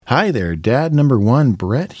Hi there, Dad number one,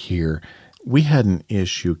 Brett here. We had an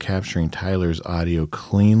issue capturing Tyler's audio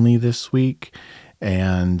cleanly this week,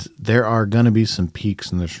 and there are going to be some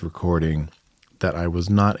peaks in this recording that I was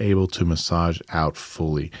not able to massage out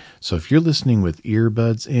fully. So if you're listening with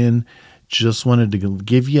earbuds in, just wanted to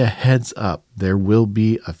give you a heads up. There will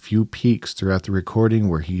be a few peaks throughout the recording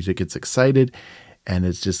where he gets excited, and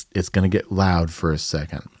it's going to get loud for a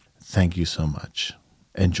second. Thank you so much.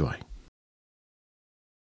 Enjoy.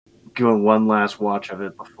 Doing one last watch of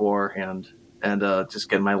it beforehand and just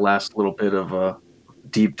getting my last little bit of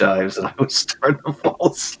deep dives, and I was starting to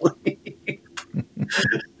fall asleep.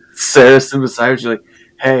 Sarah's beside me, she's like,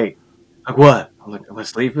 "Hey," I'm like, "What?" I'm like, "Am I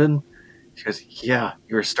sleeping?" She goes, "Yeah,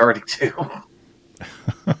 you were starting to."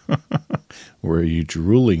 Were you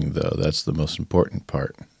drooling, though? That's the most important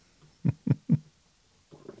part.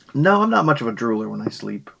 No, I'm not much of a drooler when I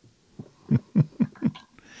sleep.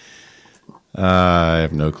 I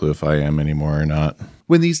have no clue if I am anymore or not.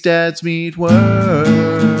 When these dads meet world,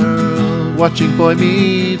 watching Boy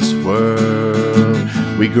Meets World.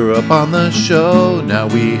 We grew up on the show, now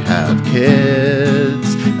we have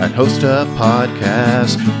kids and host a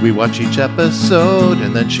podcast. We watch each episode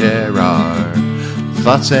and then share our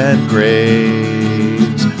thoughts and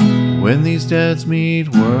grades. When these dads meet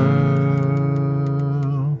world.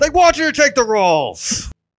 They want you to take the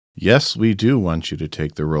roles! Yes, we do want you to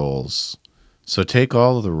take the roles. So take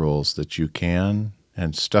all of the roles that you can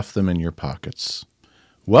and stuff them in your pockets.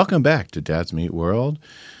 Welcome back to Dads Meet World,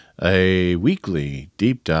 a weekly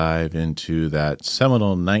deep dive into that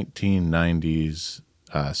seminal 1990s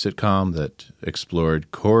sitcom that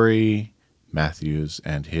explored Corey Matthews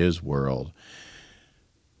and his world.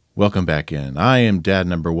 Welcome back in. I am Dad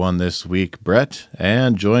number one this week, Brett,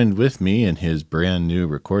 and joined with me in his brand new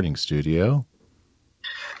recording studio.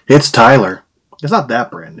 It's Tyler. It's not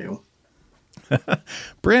that brand new.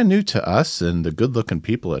 Brand new to us and the good-looking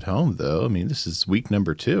people at home, though. I mean, this is week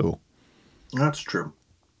number 2. That's true.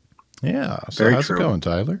 Yeah. So Very how's true. it going,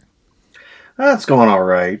 Tyler? That's going all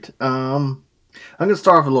right. I'm going to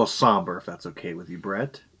start off a little somber, if that's okay with you,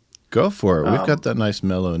 Brett. Go for it. We've got that nice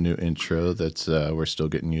mellow new intro that's we're still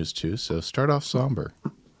getting used to. So start off somber.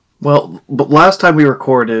 Well, but last time we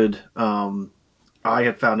recorded, I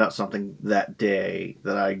had found out something that day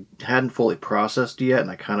that I hadn't fully processed yet,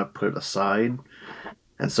 and I kind of put it aside.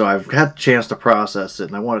 And so I've had a chance to process it,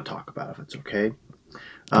 and I want to talk about it, if it's okay.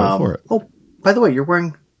 Go for it. Oh, by the way, you're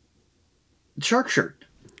wearing a shark shirt.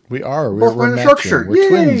 We are. Both wearing a shark shirt. We're Yay!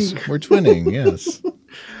 twins. We're twinning, yes.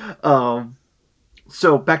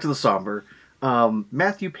 So back to the somber.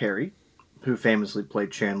 Matthew Perry, who famously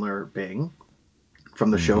played Chandler Bing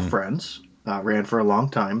from the show Friends, ran for a long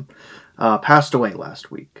time, passed away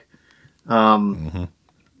last week.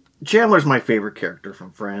 Chandler's my favorite character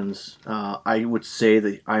from Friends. I would say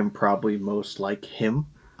that I'm probably most like him,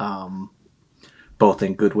 both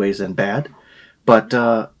in good ways and bad.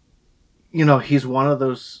 But, he's one of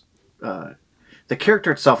those... the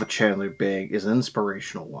character itself of Chandler Bing is an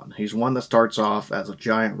inspirational one. He's one that starts off as a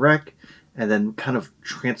giant wreck and then kind of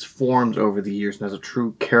transforms over the years and has a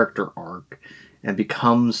true character arc and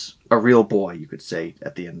becomes a real boy, you could say,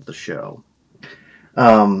 at the end of the show.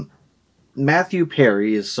 Matthew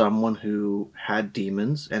Perry is someone who had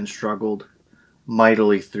demons and struggled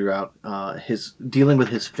mightily throughout his dealing with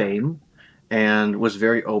his fame, and was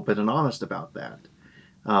very open and honest about that,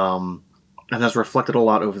 and has reflected a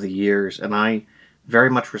lot over the years. And I very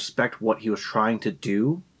much respect what he was trying to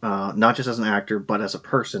do, not just as an actor, but as a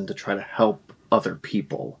person, to try to help other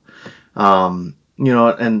people.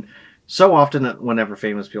 And so often whenever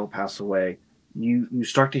famous people pass away, you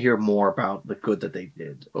start to hear more about the good that they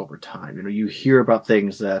did over time. You hear about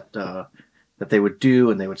things that they would do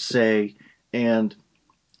and they would say, and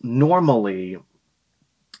normally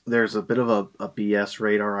there's a bit of a BS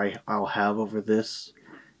radar I'll have over this.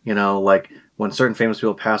 Like when certain famous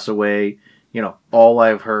people pass away, all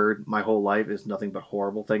I've heard my whole life is nothing but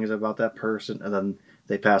horrible things about that person, and then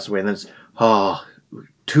they pass away, and then it's,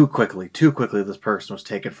 too quickly this person was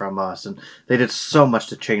taken from us, and they did so much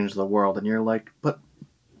to change the world. And you're like, but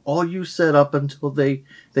all you said up until they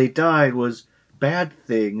died was bad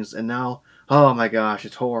things, and now, oh my gosh,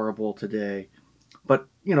 it's horrible today. But,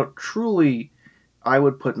 truly, I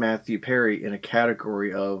would put Matthew Perry in a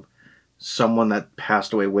category of someone that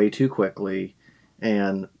passed away way too quickly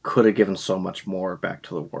and could have given so much more back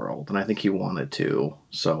to the world, and I think he wanted to.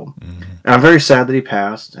 So, and I'm very sad that he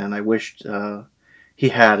passed, and I wished he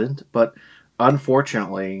hadn't, but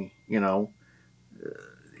unfortunately,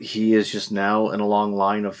 he is just now in a long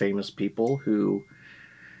line of famous people who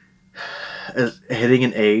is hitting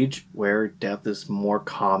an age where death is more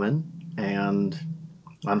common, and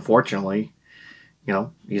unfortunately,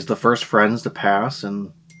 he's the first friends to pass,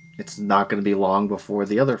 and it's not going to be long before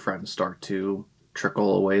the other friends start to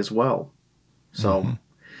trickle away as well. So, Mm-hmm.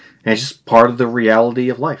 and it's just part of the reality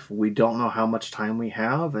of life. We don't know how much time we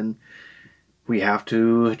have, and we have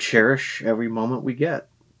to cherish every moment we get.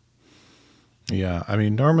 Yeah, I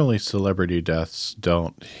mean, normally celebrity deaths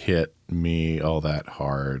don't hit me all that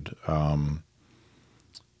hard.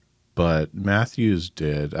 But Matthews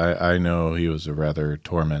did. I know he was a rather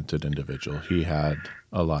tormented individual. He had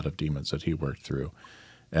a lot of demons that he worked through.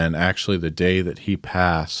 And actually, the day that he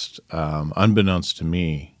passed, unbeknownst to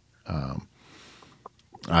me,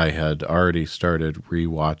 I had already started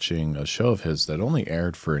rewatching a show of his that only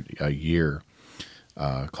aired for a year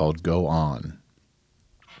called Go On.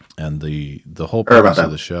 And the whole Heard about premise of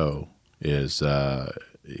that. the show is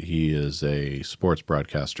he is a sports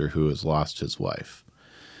broadcaster who has lost his wife.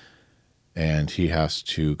 And he has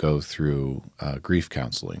to go through grief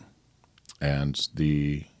counseling. And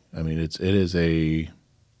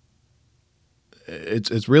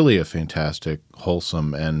it's really a fantastic,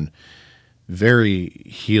 wholesome, and very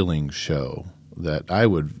healing show that I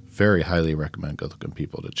would very highly recommend good-looking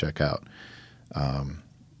people to check out. I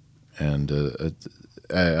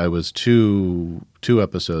was two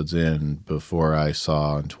episodes in before I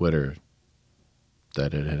saw on Twitter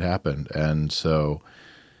that it had happened, and so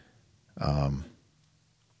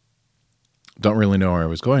don't really know where I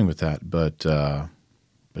was going with that, but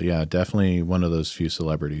yeah, definitely one of those few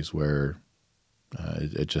celebrities where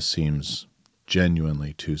it just seems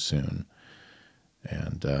genuinely too soon.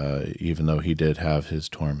 And even though he did have his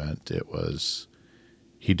torment,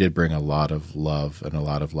 he did bring a lot of love and a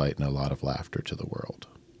lot of light and a lot of laughter to the world.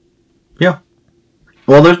 Yeah.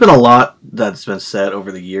 Well, there's been a lot that's been said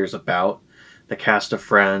over the years about the cast of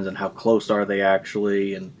Friends and how close are they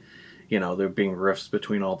actually, and there being rifts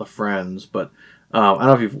between all the friends. But I don't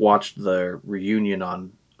know if you've watched the reunion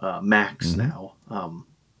on Max now.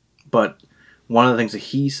 But one of the things that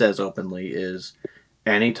he says openly is,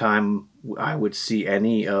 anytime I would see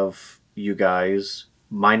any of you guys,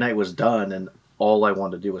 my night was done, and all I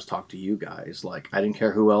wanted to do was talk to you guys. Like, I didn't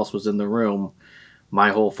care who else was in the room.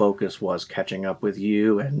 My whole focus was catching up with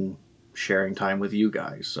you and sharing time with you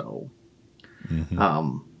guys. So,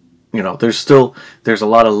 there's a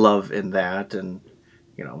lot of love in that, and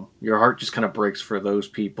your heart just kind of breaks for those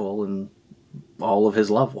people and all of his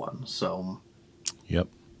loved ones. So, Yep.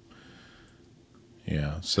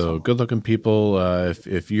 Yeah. So good-looking people,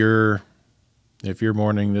 if you're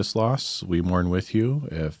mourning this loss, we mourn with you.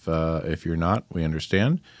 If you're not, we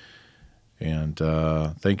understand. And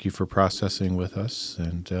thank you for processing with us.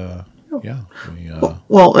 And yeah,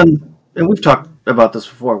 well, and we've talked about this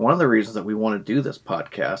before. One of the reasons that we want to do this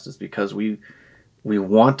podcast is because we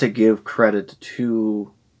want to give credit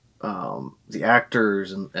to the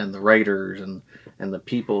actors and the writers and the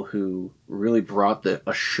people who really brought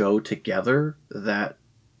a show together that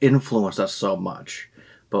influenced us so much,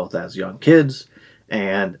 both as young kids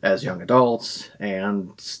and as young adults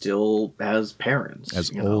and still as parents.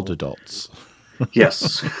 as old adults,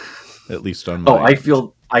 Yes. at least on my Oh, I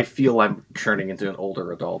end. feel I'm turning into an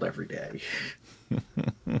older adult every day.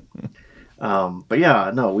 But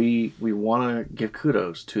yeah, no, we want to give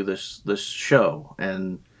kudos to this show,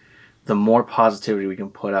 and the more positivity we can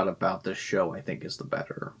put out about this show, I think, is the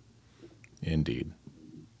better. Indeed.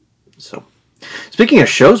 So, speaking of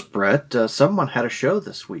shows, Brett, someone had a show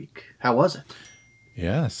this week. How was it?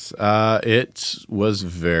 Yes, it was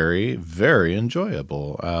very, very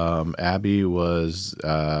enjoyable. Abby was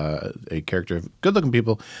a character of good-looking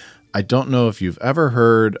people. I don't know if you've ever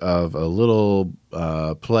heard of a little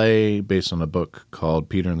play based on a book called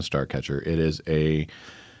Peter and the Starcatcher. It is a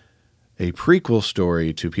prequel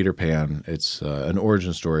story to Peter Pan. It's an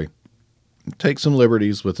origin story. Take some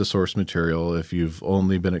liberties with the source material if you've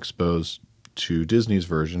only been exposed to Disney's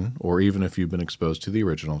version, or even if you've been exposed to the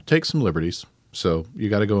original. Take some liberties. So you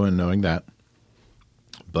got to go in knowing that.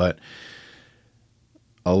 But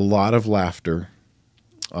a lot of laughter,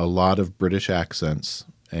 a lot of British accents,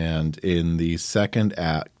 and in the second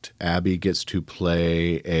act, Abby gets to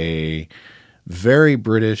play a very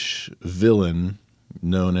British villain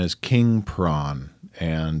known as King Prawn.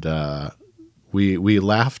 And we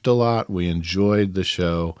laughed a lot. We enjoyed the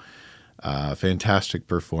show. Fantastic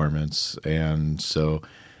performance. And so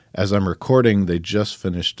as I'm recording, they just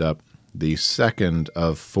finished up the second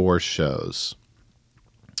of 4 shows.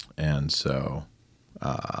 And so,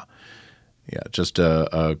 yeah, just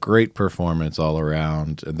a great performance all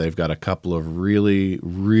around. And they've got a couple of really,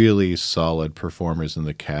 really solid performers in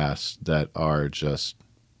the cast that are just,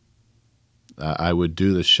 I would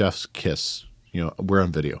do the chef's kiss. We're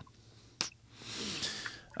on video.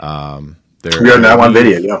 We are now on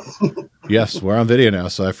video, yeah. Yes, we're on video now,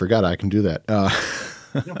 so I forgot I can do that.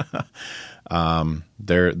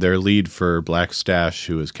 Their lead for Black Stash,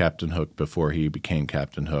 who was Captain Hook before he became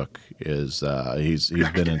Captain Hook, is he's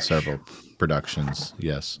been in several productions.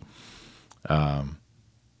 Yes.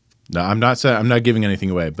 No, I'm not saying, I'm not giving anything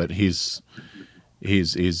away, but he's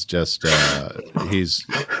just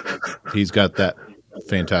he's got that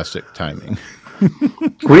fantastic timing.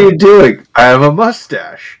 What are you doing? I have a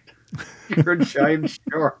mustache. You're a giant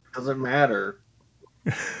shark. Doesn't matter.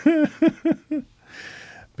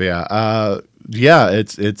 But yeah,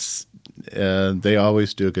 it's they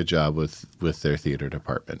always do a good job with their theater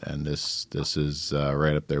department, and this is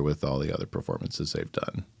right up there with all the other performances they've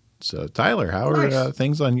done. So, Tyler, how are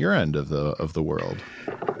things on your end of the world?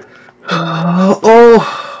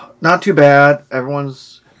 Oh, not too bad.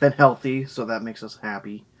 Everyone's been healthy, so that makes us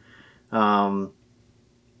happy. Trying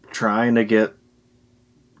to get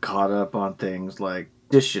caught up on things like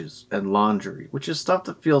dishes and laundry, which is stuff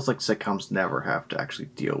that feels like sitcoms never have to actually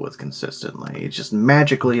deal with consistently. It just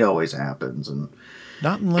magically always happens, and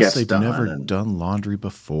not unless they've never done laundry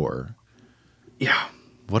before. Yeah.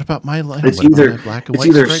 What about my life? It's either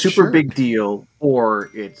a super big deal or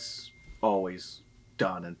it's always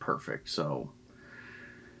done and perfect. So,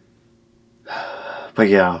 but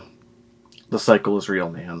yeah, the cycle is real,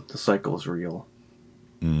 man. The cycle is real.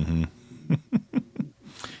 Mm-hmm.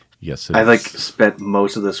 Yes, I spent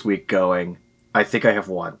most of this week going, I think I have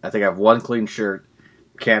one. I think I have one clean shirt.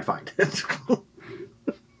 Can't find it.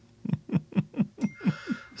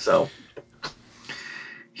 So,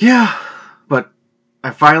 yeah, but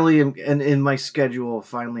I finally am, and in my schedule,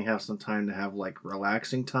 finally have some time to have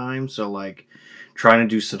relaxing time. So trying to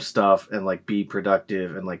do some stuff and be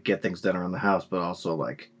productive and get things done around the house, but also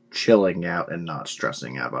chilling out and not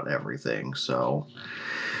stressing out about everything. So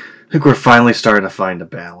I think we're finally starting to find a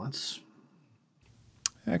balance.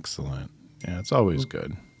 Excellent. Yeah, it's always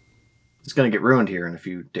good. It's going to get ruined here in a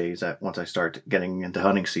few days once I start getting into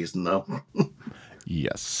hunting season, though.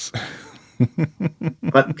 Yes.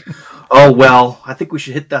 But, oh well, I think we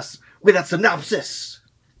should hit this with that synopsis.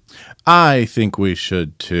 I think we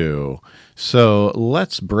should too. So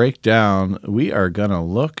let's break down. We are going to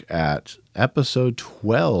look at episode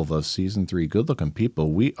 12 of season 3. Good looking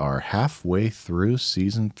people. We are halfway through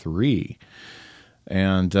season 3.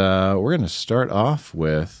 And we're going to start off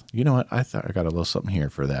with, you know what? I thought I got a little something here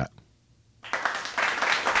for that.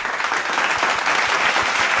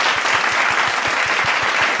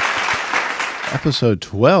 Episode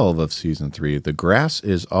 12 of season 3, The Grass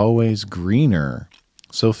is Always Greener.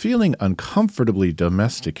 So feeling uncomfortably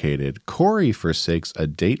domesticated, Corey forsakes a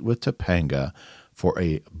date with Topanga for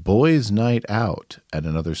a boys' night out at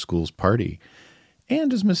another school's party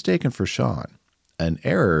and is mistaken for Sean, an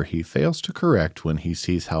error he fails to correct when he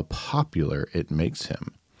sees how popular it makes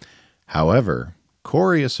him. However,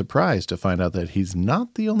 Corey is surprised to find out that he's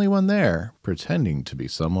not the only one there, pretending to be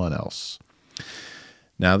someone else.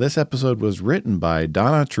 Now, this episode was written by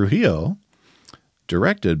Donna Trujillo,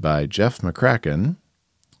 directed by Jeff McCracken,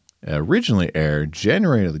 originally aired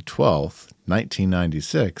January 12th,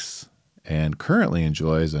 1996, and currently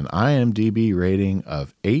enjoys an IMDb rating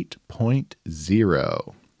of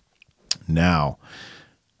 8.0. Now,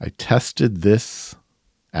 I tested this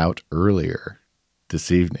out earlier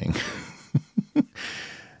this evening.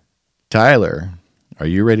 Tyler, are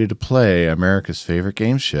you ready to play America's favorite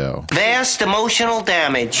game show? Vast emotional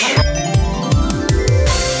damage.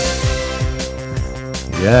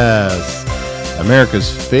 Yes,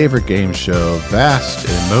 America's favorite game show, Vast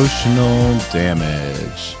Emotional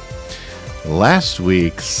Damage. Last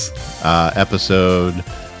week's episode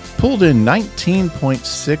pulled in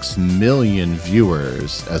 19.6 million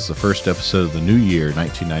viewers as the first episode of the new year,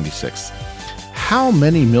 1996. How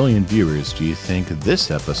many million viewers do you think this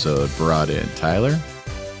episode brought in, Tyler?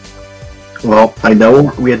 Well, I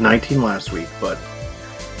know we had 19 last week, but I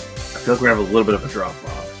feel like we're going to have a little bit of a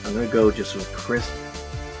drop-off. I'm going to go just with crisp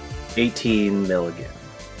 18 mil again.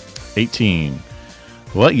 18.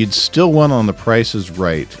 Well, you'd still won on The Price is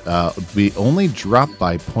Right. We only dropped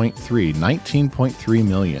by 0.3, 19.3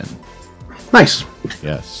 million. Nice.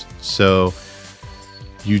 Yes. So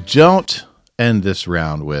you don't end this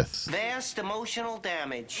round with vast emotional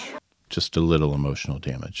damage. Just a little emotional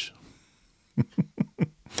damage.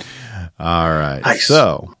 All right. Nice.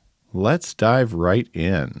 So let's dive right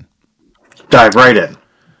in. Dive right in.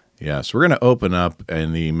 Yes, we're going to open up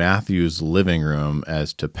in the Matthews living room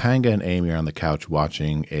as Topanga and Amy are on the couch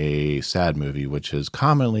watching a sad movie, which has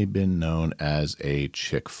commonly been known as a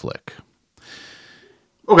chick flick.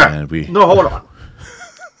 Okay. No, hold on.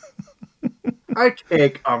 I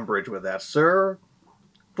take umbrage with that, sir.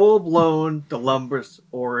 full blown Dolores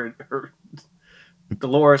Umbridge. Okay,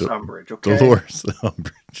 Dolores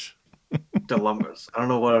Umbridge. Columbus. I don't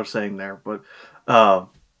know what I was saying there, but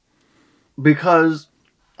because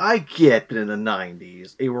I get that in the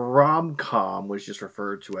 90s, a rom-com was just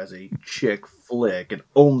referred to as a chick flick, and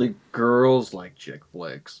only girls like chick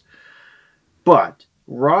flicks. But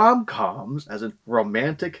rom-coms, as in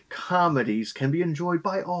romantic comedies, can be enjoyed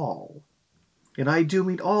by all. And I do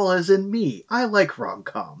mean all as in me. I like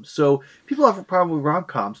rom-coms. So people have a problem with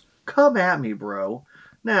rom-coms, come at me, bro.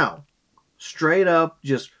 Now, straight up,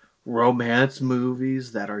 just romance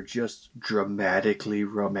movies that are just dramatically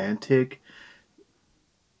romantic,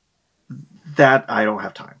 that I don't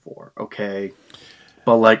have time for, okay?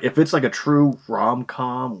 But like if it's like a true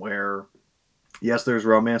rom-com where yes, there's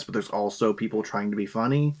romance, but there's also people trying to be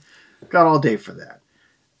funny, got all day for that.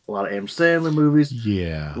 A lot of Adam Sandler movies,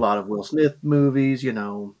 Yeah. a lot of Will Smith movies,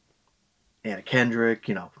 Anna Kendrick,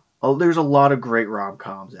 there's a lot of great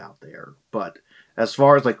rom-coms out there, but as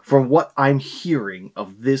far as like from what I'm hearing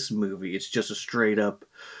of this movie, it's just a straight up,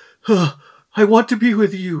 I want to be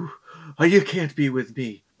with you. You can't be with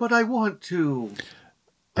me, but I want to.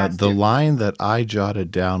 The line that I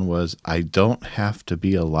jotted down was, I don't have to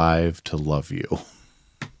be alive to love you.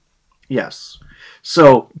 Yes.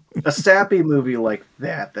 So a sappy movie like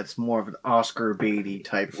that, that's more of an Oscar Beatty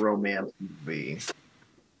type romance movie.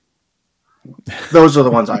 Those are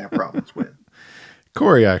the ones I have problems with.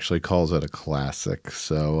 Corey actually calls it a classic,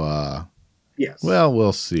 so Yes. well,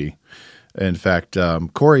 we'll see. In fact,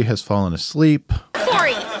 Corey has fallen asleep.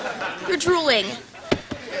 Corey, you're drooling.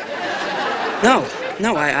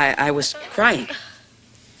 No, I was crying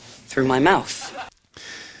through my mouth.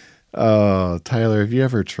 Tyler, have you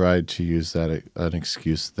ever tried to use an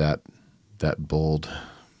excuse that bold?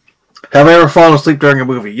 Have I ever fallen asleep during a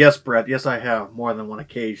movie? Yes, Brett. Yes, I have. More than one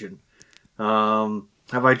occasion. Have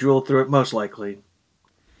I drooled through it? Most likely.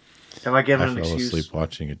 Have I given I an fell excuse? asleep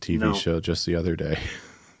watching a TV No. show just the other day.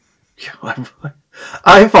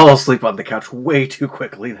 I fall asleep on the couch way too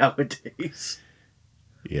quickly nowadays.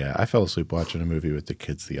 Yeah, I fell asleep watching a movie with the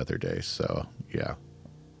kids the other day, so yeah.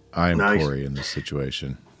 I'm Nice. Corey in this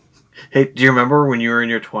situation. Hey, do you remember when you were in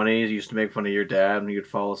your 20s, you used to make fun of your dad when you'd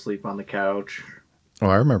fall asleep on the couch? Oh,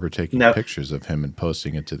 I remember taking No. pictures of him and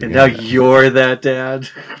posting it to the And now internet. you're that dad?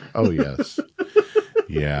 Oh, yes.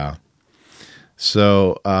 Yeah.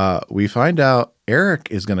 So we find out Eric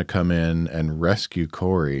is going to come in and rescue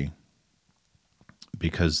Corey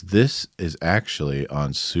because this is actually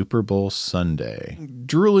on Super Bowl Sunday.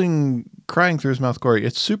 Drooling, crying through his mouth, Corey,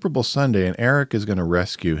 it's Super Bowl Sunday, and Eric is going to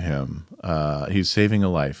rescue him. He's saving a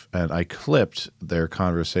life. And I clipped their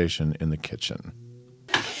conversation in the kitchen.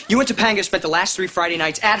 You and Topanga spent the last 3 Friday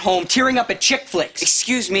nights at home tearing up at chick flicks.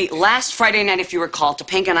 Excuse me, last Friday night, if you recall,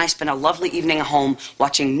 Topanga and I spent a lovely evening at home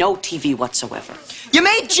watching no TV whatsoever. You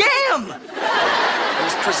made jam! It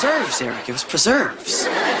was preserves, Eric. It was preserves.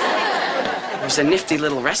 There's a nifty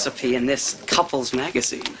little recipe in this couples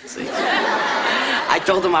magazine. See? I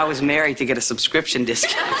told them I was married to get a subscription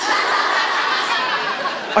discount.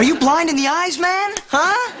 Are you blind in the eyes, man?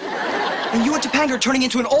 Huh? And you and Topanga are turning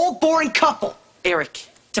into an old, boring couple. Eric,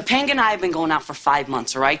 Topanga and I have been going out for 5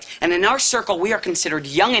 months, all right? And in our circle, we are considered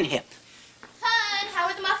young and hip. Hun, how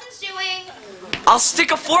are the muffins doing? I'll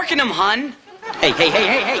stick a fork in them, hun.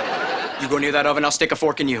 Hey. You go near that oven, I'll stick a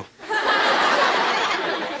fork in you.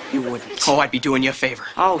 You wouldn't. Oh, I'd be doing you a favor.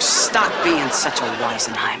 Oh, stop being such a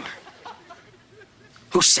Weisenheimer.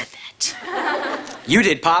 Who said that? You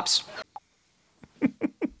did, Pops.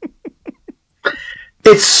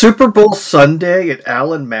 It's Super Bowl Sunday, and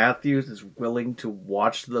Alan Matthews is willing to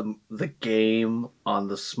watch the game on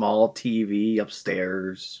the small TV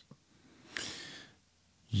upstairs.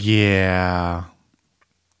 Yeah.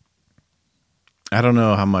 I don't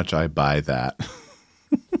know how much I buy that.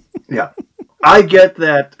 Yeah. I get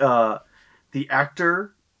that the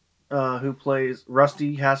actor who plays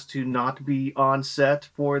Rusty has to not be on set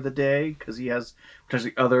for the day because he has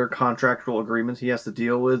potentially other contractual agreements he has to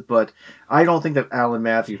deal with, but I don't think that Alan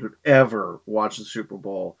Matthews would ever watch the Super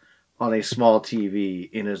Bowl on a small TV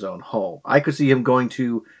in his own home. I could see him going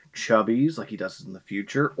to Chubby's like he does in the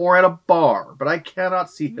future or at a bar, but I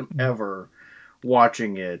cannot see him ever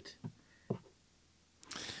watching it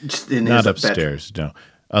just in Not his bedroom. upstairs, no.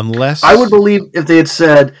 Unless I would believe if they had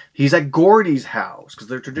said he's at Gordy's house because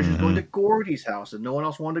their tradition is going to Gordy's house and no one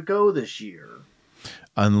else wanted to go this year.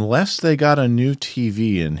 unless they got a new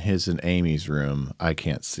TV in his and Amy's room, I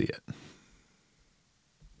can't see it.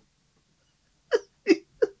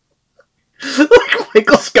 Like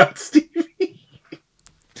Michael Scott's TV.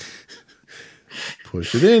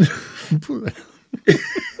 Push it in.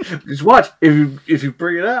 Just watch. If you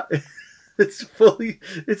bring it up, it's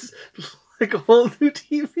like a whole new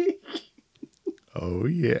TV. Oh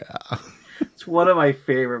yeah. It's one of my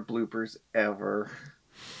favorite bloopers ever.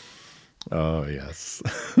 Oh yes.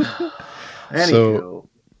 Anywho. So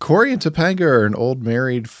Corey and Topanga are an old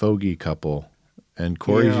married fogey couple, and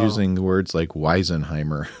Corey's Yeah. using words like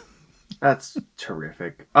Weisenheimer. That's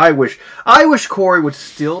terrific. I wish Corey would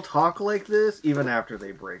still talk like this even after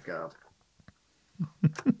they break up.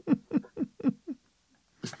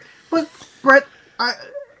 But Brett,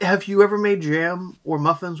 have you ever made jam or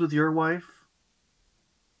muffins with your wife?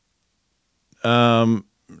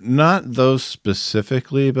 Not those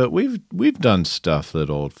specifically, but we've done stuff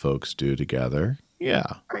that old folks do together. Yeah.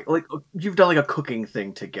 Right, like you've done like a cooking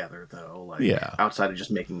thing together, though. Like Yeah. outside of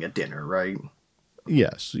just making a dinner, right?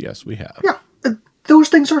 Yes, we have. Yeah, those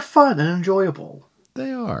things are fun and enjoyable.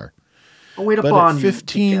 They are. A way to But bond at you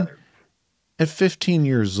 15, together. at 15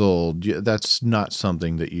 years old, that's not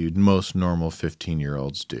something that most normal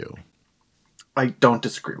 15-year-olds do. I don't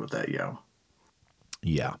disagree with that. Yeah.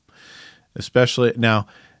 Yeah. Especially now,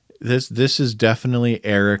 this is definitely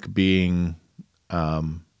Eric being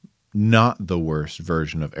not the worst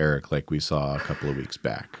version of Eric like we saw a couple of weeks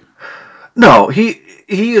back. No, he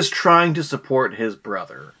is trying to support his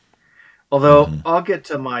brother. Although I'll get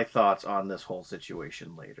to my thoughts on this whole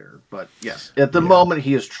situation later. But yes, at the moment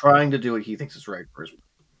he is trying to do what he thinks is right for his.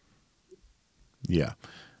 Yeah.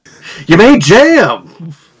 You made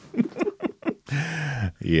jam.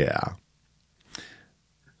 Yeah.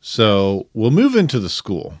 So we'll move into the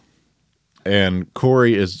school, and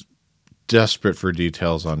Corey is desperate for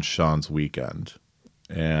details on Sean's weekend.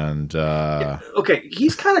 And Okay,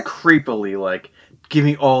 he's kind of creepily like, give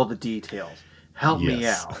me all the details. Help me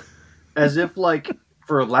Yes. out. As if, like,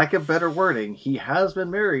 for lack of better wording, he has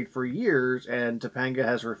been married for years and Topanga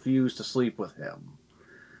has refused to sleep with him.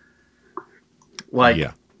 Like,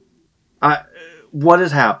 yeah. What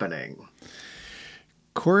is happening?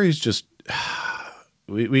 Corey's just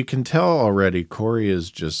we can tell already Corey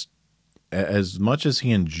is just, as much as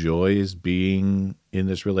he enjoys being in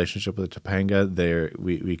this relationship with Topanga,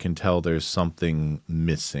 we can tell there's something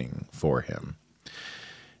missing for him.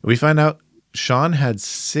 We find out Sean had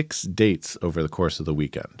 6 dates over the course of the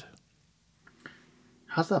weekend.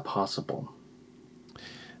 How's that possible?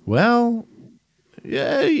 Well,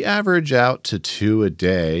 yeah, you average out to 2 a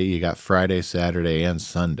day. You got Friday, Saturday, and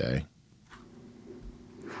Sunday.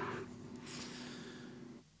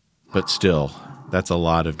 But still, that's a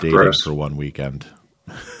lot of dating Gross. for one weekend.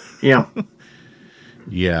 Yeah.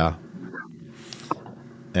 Yeah.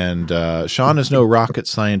 And Sean is no rocket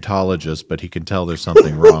Scientologist, but he can tell there's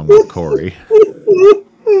something wrong with Corey.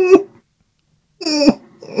 We're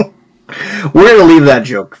going to leave that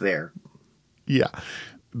joke there. Yeah.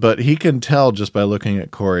 But he can tell just by looking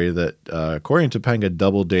at Corey that Corey and Topanga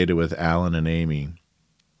double dated with Alan and Amy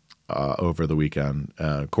over the weekend.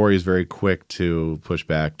 Corey is very quick to push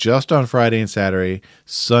back. Just on Friday and Saturday.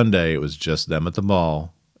 Sunday, it was just them at the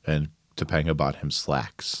mall, and Topanga bought him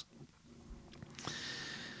slacks.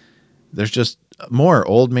 There's just more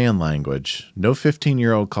old man language. No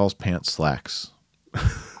 15-year-old calls pants slacks.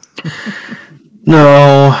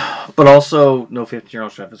 No, but also no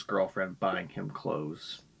 15-year-old should have his girlfriend buying him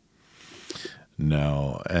clothes.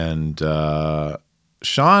 No, and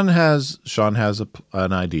Sean has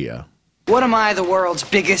an idea. What am I the world's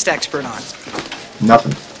biggest expert on?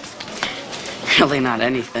 Nothing. Really not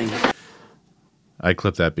anything. I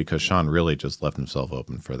clipped that because Sean really just left himself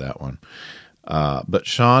open for that one. But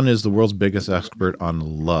Sean is the world's biggest expert on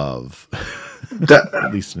love,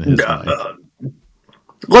 at least in his mind.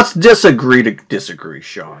 Let's disagree to disagree,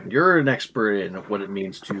 Sean. You're an expert in what it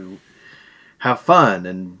means to have fun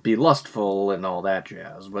and be lustful and all that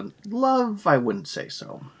jazz. But love, I wouldn't say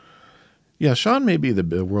so. Yeah, Sean may be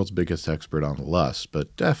the world's biggest expert on lust,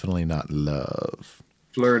 but definitely not love.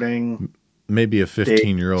 Flirting. Maybe a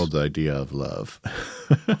 15-year-old's idea of love.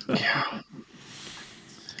 Yeah.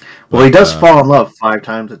 Well, he does fall in love 5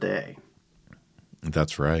 times a day.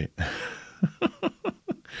 That's right.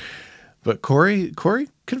 But Corey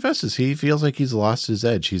confesses he feels like he's lost his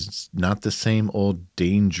edge. He's not the same old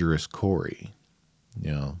dangerous Corey.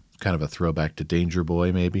 You know, kind of a throwback to Danger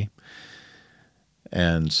Boy, maybe.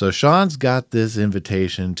 And so Sean's got this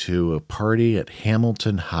invitation to a party at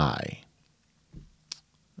Hamilton High.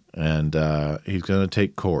 And he's going to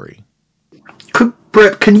take Corey.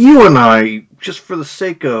 Brett, can you and I, just for the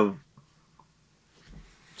sake of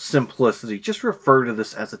simplicity, just refer to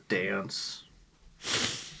this as a dance?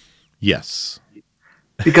 Yes.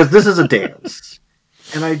 Because this is a dance.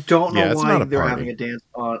 And I don't know Yeah, it's why not a they're party. having a dance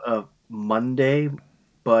on a Monday,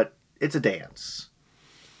 but it's a dance.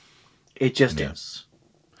 It just is.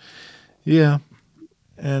 Yeah.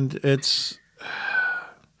 And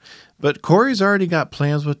but Corey's already got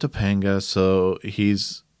plans with Topanga, so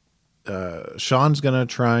Sean's gonna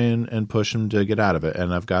try and push him to get out of it.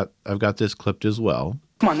 And I've got this clipped as well.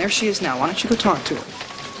 Come on, there she is now. Why don't you go talk to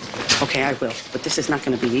her? Okay, I will, but this is not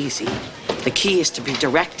going to be easy. The key is to be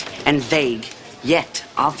direct and vague, yet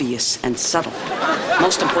obvious and subtle.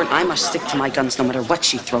 Most important, I must stick to my guns no matter what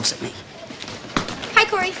she throws at me. Hi,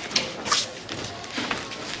 Corey.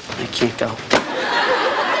 I can't go.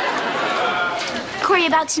 Corey,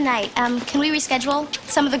 about tonight, can we reschedule?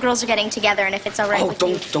 Some of the girls are getting together, and if it's all right with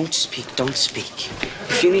you... Don't speak.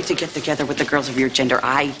 If you need to get together with the girls of your gender,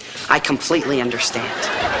 I completely understand.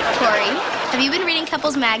 Corey, have you been reading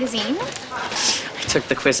Couples Magazine? I took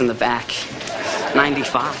the quiz in the back.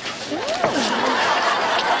 95.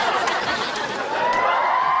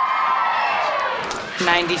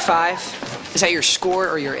 95? Is that your score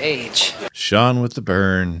or your age? Sean with the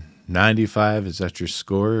burn. 95, is that your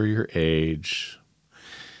score or your age?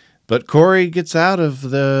 But Corey gets out of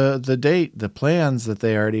the date, the plans that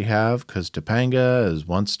they already have, because Topanga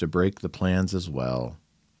wants to break the plans as well.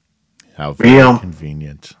 How very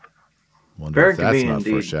convenient. Wonder Very if that's not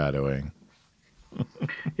convenient foreshadowing.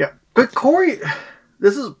 Yeah, but Corey,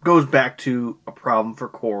 goes back to a problem for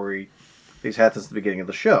Corey he's had since the beginning of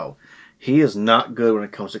the show. He is not good when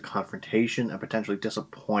it comes to confrontation and potentially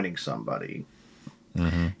disappointing somebody.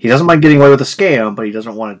 Mm-hmm. He doesn't mind getting away with a scam, but he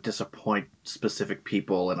doesn't want to disappoint specific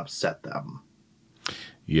people and upset them.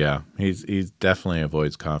 Yeah, he definitely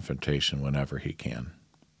avoids confrontation whenever he can.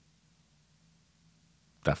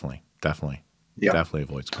 Definitely. Yeah. Definitely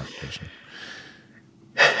avoids confrontation.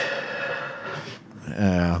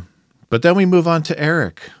 But then we move on to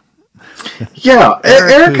Eric. Yeah,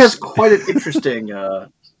 Eric has quite an interesting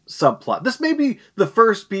subplot. This may be the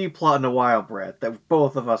first B plot in a while, Brett, that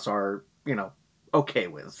both of us are, okay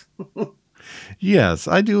with. Yes,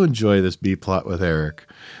 I do enjoy this B plot with Eric.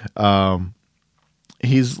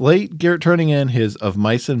 He's late turning in his Of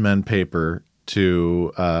Mice and Men paper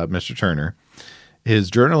to Mr. Turner,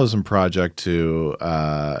 his journalism project to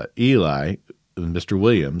Eli, Mr.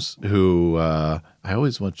 Williams, who I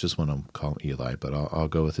always just want to call him Eli, but I'll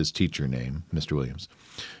go with his teacher name, Mr. Williams,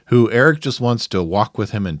 who Eric just wants to walk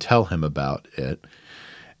with him and tell him about it.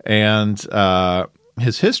 And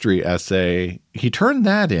his history essay, he turned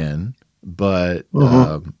that in, but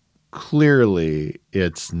clearly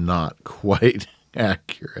it's not quite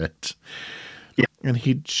accurate. Yeah. And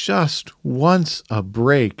he just wants a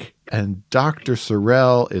break, and Dr.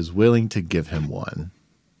 Sorrell is willing to give him one.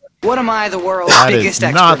 What am I, the world's That biggest is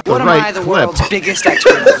expert? not the What am right I, the clip. world's biggest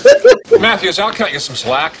expert? Matthews, I'll cut you some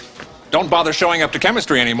slack. Don't bother showing up to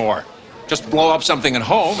chemistry anymore. Just blow up something at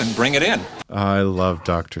home and bring it in. I love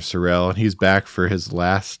Dr. Sorrell, and he's back for his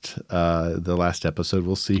the last episode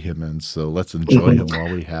we'll see him in, so let's enjoy him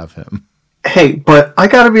while we have him. Hey, but I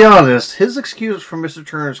gotta be honest, his excuse for Mr.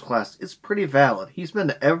 Turner's class is pretty valid. He's been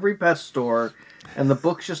to every pet store, and the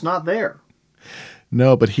book's just not there.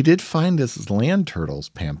 No, but he did find his Land Turtles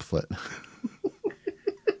pamphlet.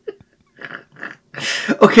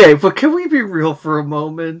 Okay, but can we be real for a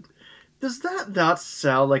moment? Does that not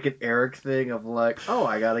sound like an Eric thing of like, oh,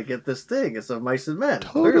 I gotta get this thing. It's Of Mice and Men.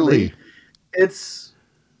 Totally. Clearly, it's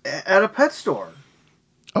at a pet store.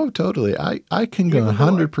 Oh, totally. I can go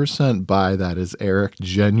 100% buy that as Eric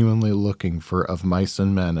genuinely looking for Of Mice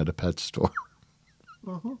and Men at a pet store.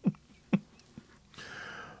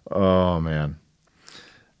 Oh, man.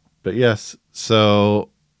 But yes, so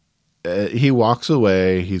he walks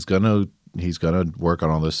away. He's gonna work on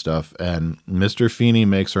all this stuff, and Mr. Feeney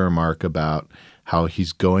makes a remark about how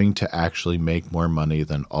he's going to actually make more money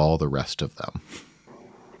than all the rest of them.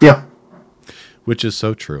 Yeah, which is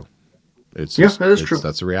so true. That is true.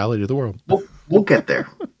 That's the reality of the world. We'll get there.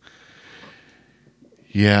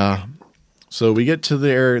 Yeah. So we get to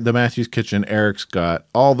the Matthews kitchen. Eric's got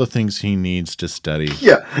all the things he needs to study.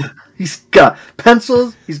 Yeah. He's got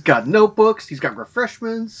pencils. He's got notebooks. He's got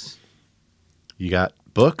refreshments. You got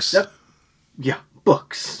books? Yep. Yeah,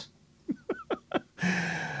 books.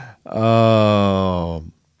 Oh.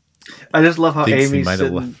 I just love how Amy's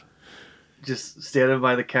sitting, just standing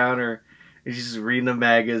by the counter, and she's just reading a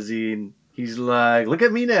magazine. He's like, look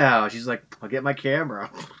at me now. She's like, I'll get my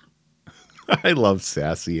camera. I love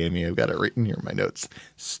sassy Amy. I've got it written here in my notes.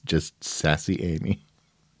 Just sassy Amy.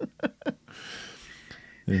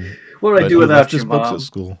 What do I do without you, books Mom? at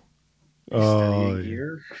school.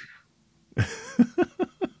 Here.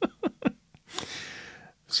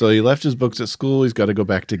 So he left his books at school. He's got to go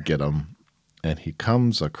back to get them. And he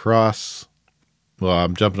comes across, well,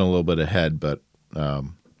 I'm jumping a little bit ahead, but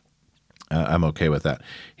I'm okay with that.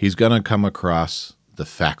 He's going to come across the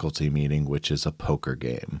faculty meeting, which is a poker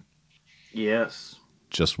game. Yes.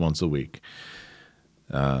 Just once a week.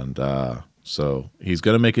 And so he's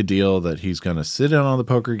going to make a deal that he's going to sit in on the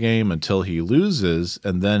poker game until he loses,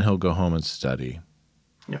 and then he'll go home and study.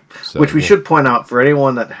 Yeah. So Which we should point out for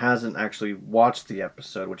anyone that hasn't actually watched the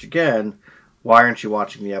episode, which again, why aren't you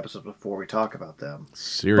watching the episode before we talk about them?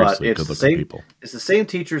 Seriously, but it's good the looking same, people. It's the same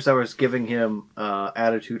teachers that was giving him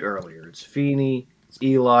attitude earlier. It's Feeney, it's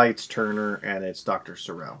Eli, it's Turner, and it's Dr.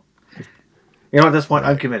 Sorrell. You know, at this point,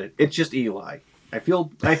 I'm committed. It's just Eli. I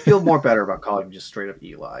feel more better about calling him just straight up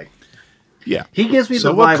Eli. Yeah. He gives me So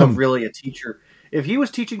the we'll vibe come- of really a teacher. If he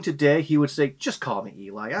was teaching today, he would say, just call me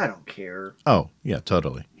Eli. I don't care. Oh, yeah,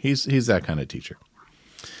 totally. He's that kind of teacher.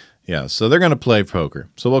 Yeah, so they're going to play poker.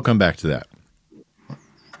 So we'll come back to that.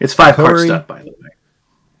 It's 5-card Corey- stud, by the way.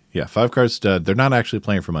 Yeah, 5-card stud. They're not actually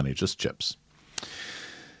playing for money, just chips.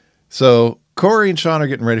 So Corey and Sean are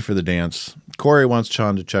getting ready for the dance. Corey wants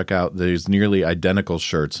Sean to check out these nearly identical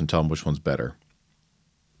shirts and tell him which one's better.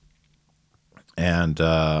 And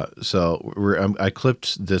so I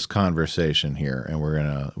clipped this conversation here, and we're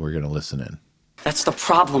gonna listen in. That's the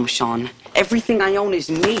problem, Sean. Everything I own is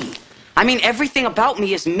me. I mean, everything about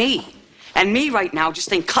me is me. And me right now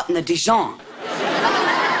just ain't cutting the Dijon.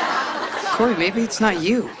 Corey, maybe it's not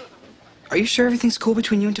you. Are you sure everything's cool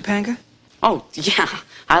between you and Topanga? Oh, yeah.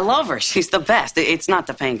 I love her. She's the best. It's not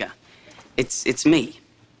Topanga. It's me.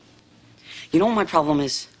 You know what my problem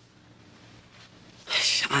is?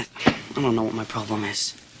 I don't know what my problem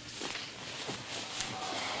is.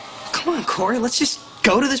 Come on, Corey, let's just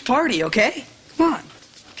go to this party, okay? Come on.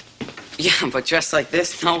 Yeah, but dressed like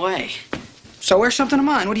this, no way. So wear something of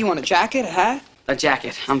mine. What do you want, a jacket, a hat? A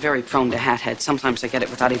jacket. I'm very prone to hat head. Sometimes I get it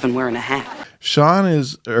without even wearing a hat.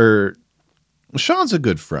 Sean's a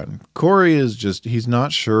good friend. Corey is just, he's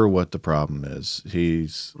not sure what the problem is.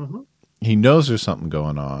 He knows there's something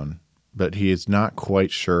going on, but he is not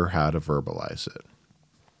quite sure how to verbalize it.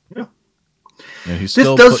 Yeah. And he's This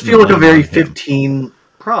still does putting feel like a the very blame on him. 15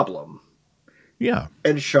 problem. Yeah.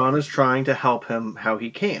 And Sean is trying to help him how he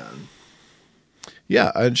can.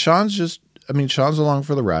 Yeah, and Sean's along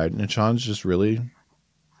for the ride, and Sean's just really,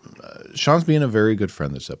 Sean's being a very good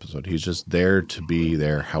friend this episode. He's just there to be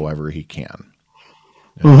there however he can.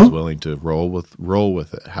 And he's willing to roll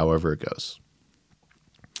with it however it goes.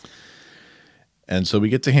 And so we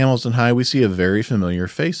get to Hamilton High. We see a very familiar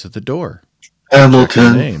face at the door.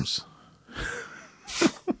 Hamilton. Names.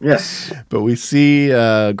 Yes. But we see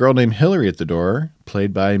a girl named Hillary at the door,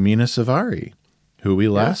 played by Mina Savari, who we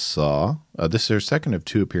last saw. This is her second of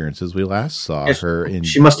 2 appearances. We last saw her in...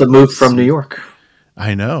 She must have moved from New York.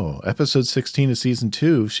 I know. Episode 16 of season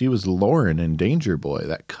 2, she was Lauren in Danger Boy,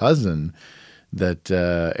 that cousin that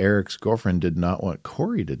Eric's girlfriend did not want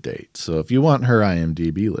Corey to date. So if you want her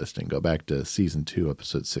IMDb listing, go back to season 2,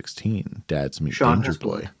 episode 16, Dads Meet Sean Danger has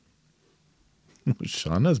Boy.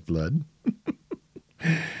 Sean has blood.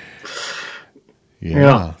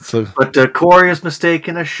 Yeah. So But Corey is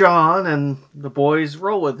mistaken as Sean, and the boys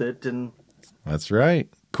roll with it. And that's right.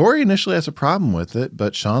 Corey initially has a problem with it,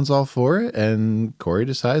 but Sean's all for it, and Corey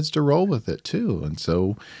decides to roll with it too. And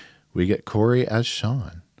so we get Corey as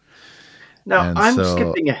Sean. now And I'm so-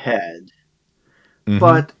 skipping ahead,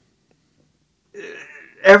 but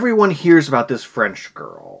everyone hears about this French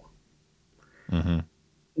girl.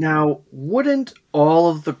 Now, wouldn't all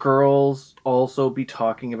of the girls also be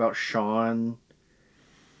talking about Sean?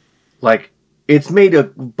 Like, it's made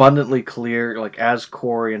abundantly clear, like, as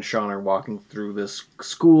Corey and Sean are walking through this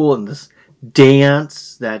school and this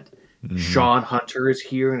dance, that Sean Hunter is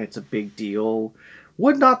here and it's a big deal.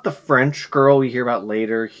 Would not the French girl we hear about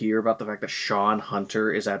later hear about the fact that Sean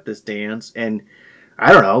Hunter is at this dance and,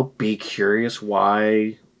 I don't know, be curious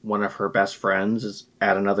why one of her best friends is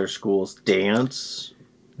at another school's dance?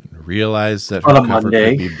 Realize that On her a cover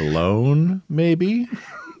Monday. could be blown, maybe?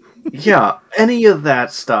 Yeah, any of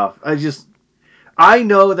that stuff. I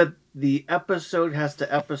know that the episode has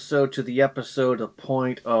to episode to the episode a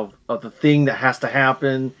point of the thing that has to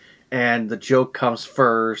happen, and the joke comes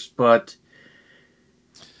first, but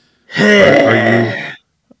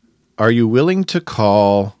Are you willing to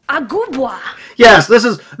call... Agubwa. yes, this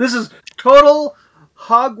is total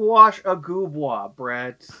hogwash agubwa,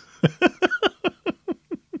 Brett.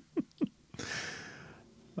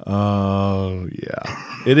 Oh,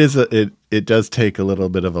 yeah. It does take a little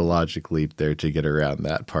bit of a logic leap there to get around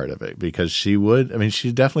that part of it, because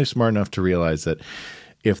she's definitely smart enough to realize that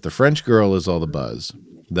if the French girl is all the buzz,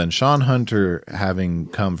 then Sean Hunter, having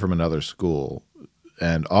come from another school,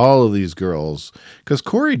 and all of these girls, because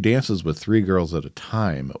Corey dances with 3 girls at a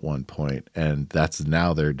time at one point, and that's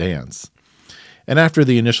now their dance. And after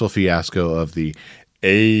the initial fiasco of the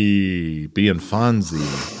A being Fonzie,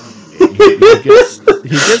 he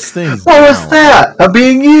gets things What down. was that? I'm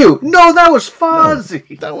being you. No, that was Fonzie.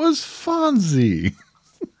 No, that was Fonzie.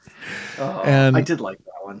 Oh, and I did like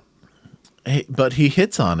that one. But he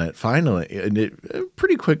hits on it finally, and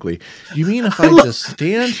pretty quickly. You mean if I just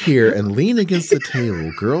stand here and lean against the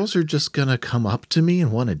table, girls are just going to come up to me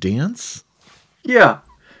and want to dance? Yeah.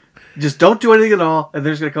 Just don't do anything at all, and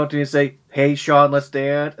they're just going to come up to me and say, hey, Sean, let's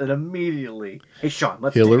dance. And immediately, hey, Sean,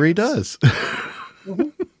 let's Hillary dance.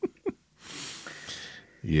 does.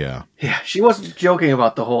 Yeah. Yeah, she wasn't joking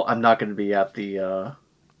about the whole, I'm not going to be at the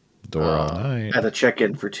door all night. At the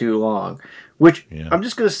check-in for too long. Which, I'm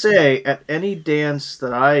just going to say, at any dance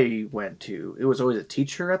that I went to, it was always a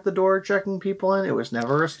teacher at the door checking people in. It was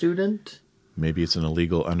never a student. Maybe it's an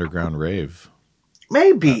illegal underground rave.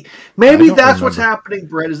 Maybe that's what's happening,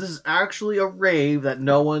 Brett, is this is actually a rave that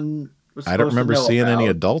no one was supposed to know I don't remember seeing about. any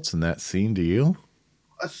adults in that scene, do you?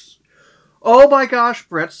 Oh my gosh,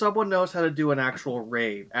 Brett, someone knows how to do an actual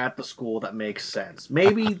rave at the school that makes sense.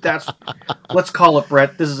 Maybe that's, let's call it,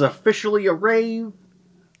 Brett, this is officially a rave.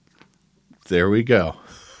 There we go.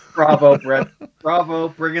 Bravo, Brett. Bravo,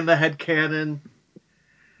 bring in the headcanon.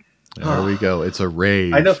 There we go. It's a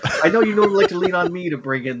rave. I know you normally like to lean on me to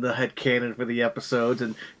bring in the headcanon for the episodes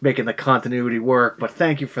and making the continuity work, but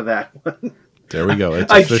thank you for that one. There we go.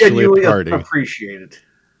 It's officially a party. I appreciate it.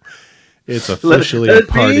 It's officially a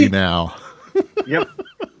party now. Yep.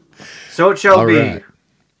 So it shall be. Right.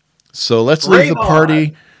 So let's leave the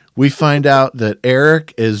party. We find out that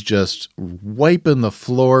Eric is just wiping the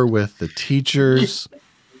floor with the teachers.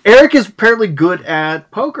 Eric is apparently good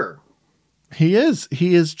at poker. He is.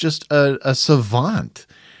 He is just a savant.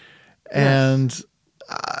 And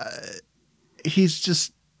he's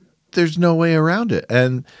just, there's no way around it.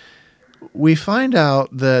 And we find out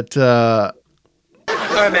that... All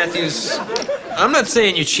right, Matthews, I'm not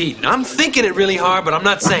saying you're cheating. I'm thinking it really hard, but I'm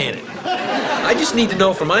not saying it. I just need to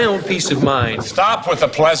know for my own peace of mind. Stop with the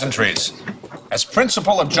pleasantries. As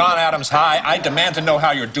principal of John Adams High, I demand to know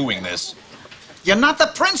how you're doing this. You're not the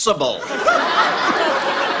principal.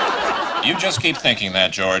 You just keep thinking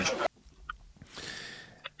that, George.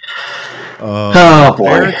 Oh, boy.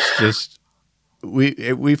 Eric's just...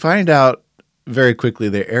 We find out very quickly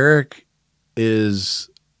that Eric is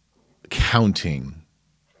counting.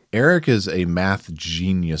 Eric is a math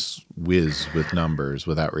genius whiz with numbers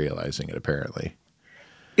without realizing it, apparently.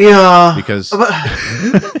 Yeah. Because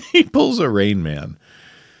he pulls a Rain Man.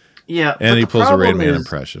 Yeah. And he pulls a Rain Man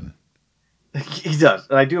impression. He does.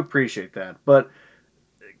 And I do appreciate that. But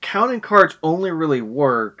counting cards only really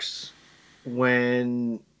works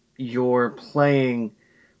when you're playing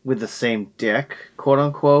with the same deck, quote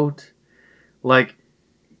unquote. Like,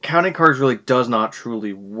 counting cards really does not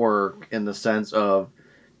truly work in the sense of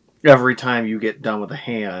every time you get done with a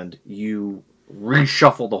hand, you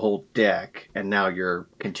reshuffle the whole deck, and now you're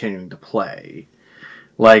continuing to play.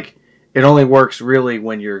 Like, it only works really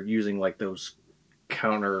when you're using, like, those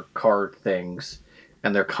counter card things,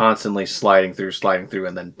 and they're constantly sliding through,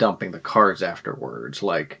 and then dumping the cards afterwards.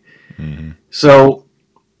 Like, So,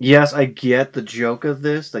 yes, I get the joke of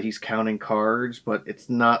this, that he's counting cards, but it's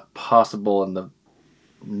not possible in the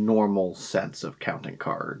normal sense of counting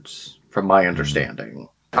cards, from my understanding.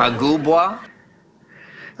 A Goubois?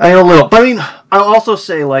 I know a little, but I mean, I'll also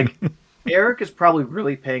say, like, Eric is probably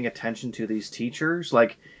really paying attention to these teachers.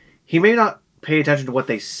 Like, he may not pay attention to what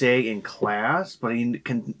they say in class, but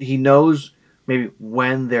he knows maybe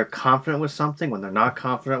when they're confident with something, when they're not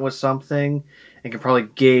confident with something, and can probably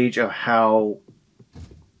gauge of how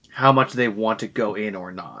much they want to go in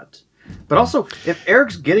or not. But also, if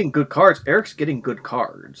Eric's getting good cards, Eric's getting good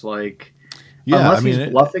cards. Like, unless he's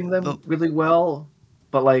bluffing them really well.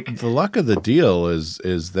 But like, the luck of the deal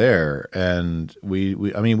is there, and we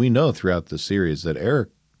know throughout the series that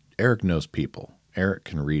Eric knows people. Eric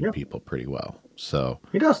can read people pretty well, so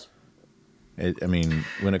he does.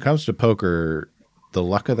 When it comes to poker, the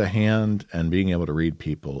luck of the hand and being able to read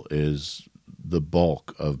people is the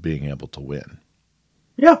bulk of being able to win.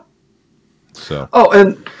 Yeah. So. Oh,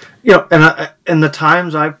 and and the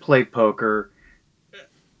times I've played poker,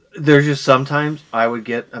 there's just sometimes I would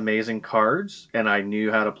get amazing cards and I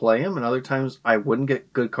knew how to play them, and other times I wouldn't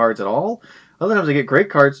get good cards at all. Other times I get great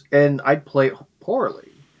cards and I'd play poorly.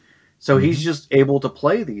 So he's just able to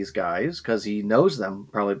play these guys because he knows them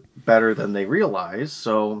probably better than they realize.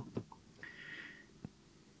 So,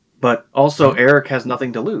 but also Eric has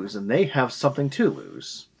nothing to lose, and they have something to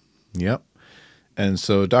lose. Yep. And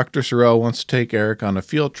so Dr. Sorrell wants to take Eric on a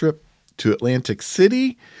field trip to Atlantic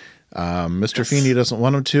City. Mr. Feeney doesn't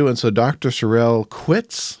want him to, and so Dr. Sorrell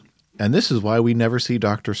quits And this is why we never see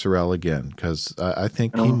Dr. Sorrell again, because I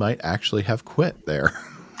think he might actually have quit there.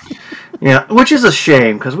 Yeah, which is a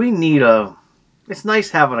shame, because we need it's nice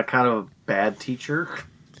having a kind of bad teacher.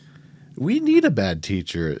 We need a bad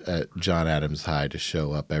teacher at John Adams High to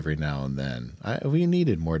show up every now and then. We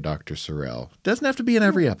needed more Dr. Sorrell. Doesn't have to be in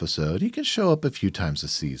every episode. He can show up a few times a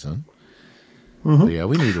season. Mm-hmm. But yeah,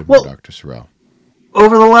 we needed more Dr. Sorrell.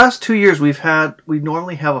 Over the last 2 years, we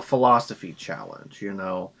normally have a philosophy challenge,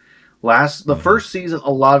 The first season,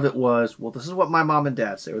 a lot of it was, well, this is what my mom and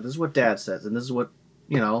dad say, or this is what dad says, and this is what,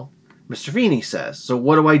 Mr. Feeney says. So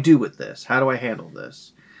what do I do with this? How do I handle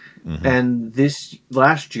this? Mm-hmm. And this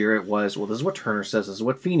last year it was, well, this is what Turner says, this is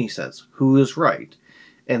what Feeney says. Who is right?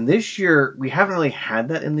 And this year, we haven't really had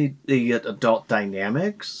that in the adult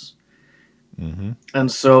dynamics. Mm-hmm.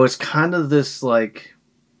 And so it's kind of this, like,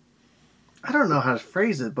 I don't know how to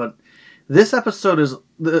phrase it, but this episode is,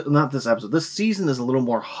 this season is a little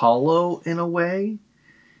more hollow in a way.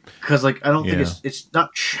 Because, like, I don't think it's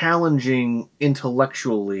not challenging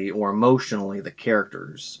intellectually or emotionally the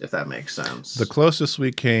characters, if that makes sense. The closest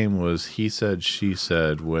we came was he said, she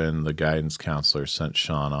said when the guidance counselor sent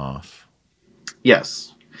Sean off.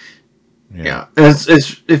 Yes. Yeah. And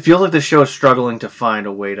it feels like the show is struggling to find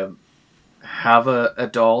a way to have an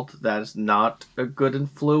adult that is not a good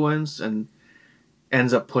influence and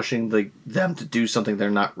ends up pushing them to do something they're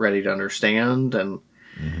not ready to understand. And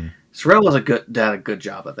Sorrell did a good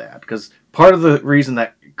job of that, because part of the reason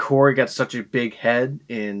that Corey got such a big head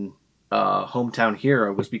in Hometown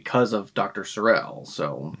Hero was because of Dr. Sorrell.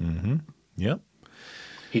 So, Yep,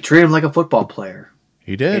 he treated him like a football player.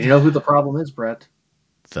 He did. And you know who the problem is, Brett?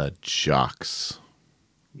 The jocks.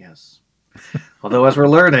 Yes. Although, as we're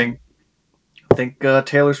learning, I think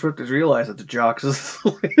Taylor Swift has realized that the jocks is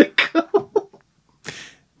the way to go.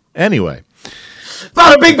 Anyway.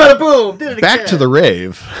 Bada bing, bada boom! Did it back again. to the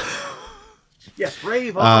rave. Yes,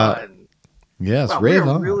 rave on. Yes, wow, rave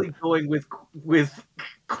we're on. Really going with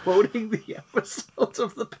quoting the episodes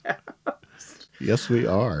of the past. Yes, we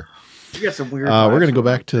are. We got some weird. We're going to go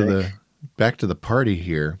back to the party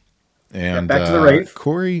here, and back to the rave.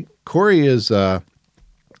 Corey is the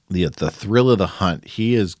thrill of the hunt.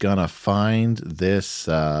 He is gonna find this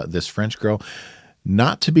French girl.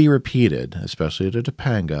 Not to be repeated, especially at a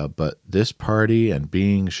Topanga, but this party and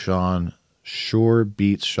being Sean sure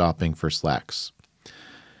beats shopping for slacks.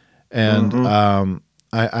 And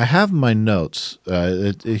I have my notes.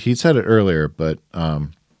 He said it earlier, but I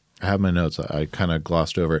have my notes. I kind of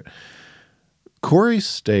glossed over it.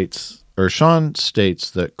 Sean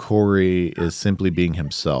states that Corey is simply being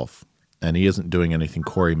himself, and he isn't doing anything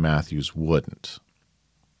Corey Matthews wouldn't.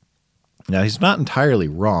 Now, he's not entirely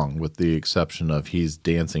wrong, with the exception of he's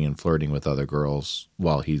dancing and flirting with other girls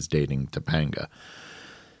while he's dating Topanga.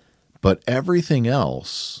 But everything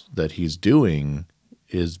else that he's doing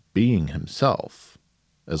is being himself,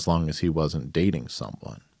 as long as he wasn't dating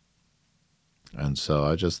someone. And so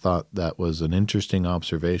I just thought that was an interesting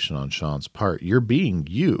observation on Sean's part. You're being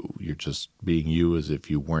you. You're just being you as if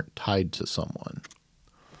you weren't tied to someone.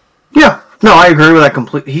 Yeah. No, I agree with that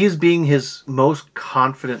completely. He's being his most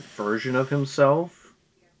confident version of himself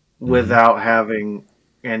without having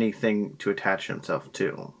anything to attach himself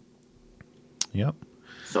to. Yep.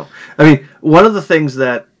 So, I mean, one of the things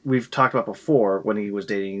that we've talked about before, when he was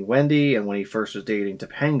dating Wendy and when he first was dating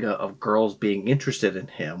Topanga, of girls being interested in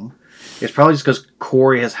him, is probably just because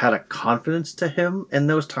Corey has had a confidence to him in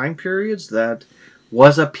those time periods that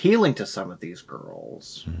was appealing to some of these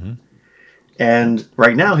girls. Mm-hmm. And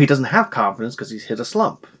right now he doesn't have confidence because he's hit a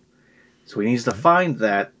slump. So he needs to find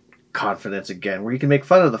that confidence again, where he can make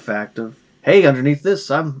fun of the fact of, hey, underneath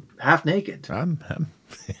this, I'm half naked.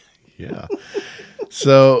 Yeah.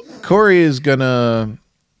 So Corey is going to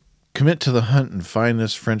commit to the hunt and find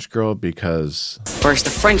this French girl because... Or as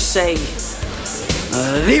the French say,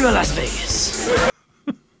 Viva Las Vegas.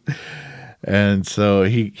 And so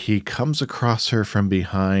he comes across her from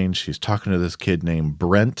behind. She's talking to this kid named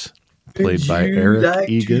Brent, played by Eric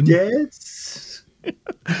Egan.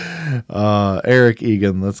 Eric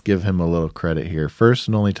Egan, let's give him a little credit here. First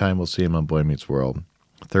and only time we'll see him on Boy Meets World.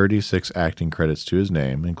 36 acting credits to his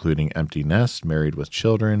name, including Empty Nest, Married with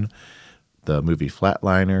Children, the movie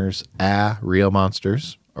Flatliners, Real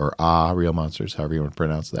Monsters, or Real Monsters, however you want to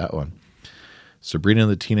pronounce that one, Sabrina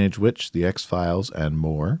the Teenage Witch, The X-Files, and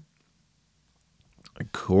more.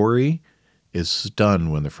 Corey is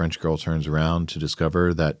stunned when the French girl turns around to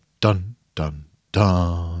discover that dun, dun,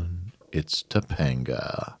 dun, it's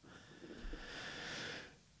Topanga.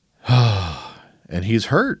 And he's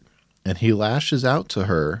hurt, and he lashes out to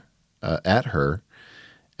her, at her,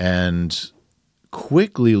 and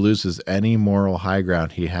quickly loses any moral high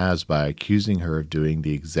ground he has by accusing her of doing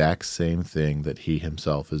the exact same thing that he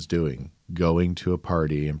himself is doing, going to a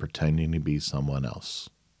party and pretending to be someone else.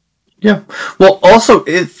 Yeah. Well, also,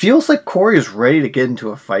 it feels like Corey is ready to get into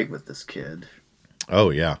a fight with this kid. Oh,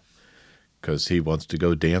 yeah. Because he wants to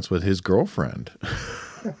go dance with his girlfriend.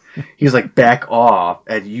 He's like, back off.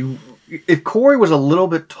 And if Corey was a little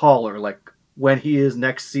bit taller, like when he is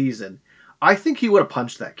next season, I think he would have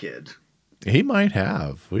punched that kid. He might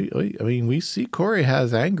have. We see Corey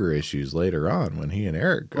has anger issues later on when he and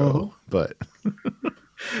Eric go, but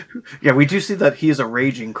yeah, we do see that he is a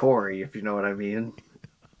raging Corey, if you know what I mean.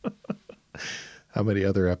 How many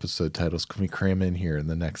other episode titles can we cram in here in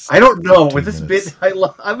the next? I don't know. With this minutes?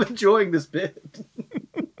 bit, I'm enjoying this bit.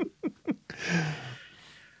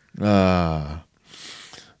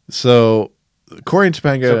 So Corey and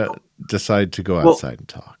Topanga decide to go outside and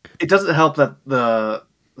talk. It doesn't help that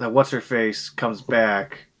that what's her face comes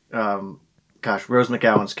back. Rose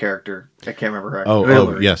McGowan's character. I can't remember her.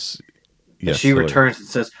 Oh, yes. And she returns and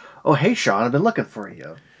says, "Oh, hey, Sean, I've been looking for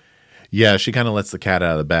you." Yeah, she kind of lets the cat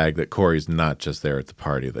out of the bag that Corey's not just there at the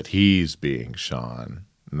party, that he's being Sean.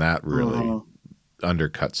 And that really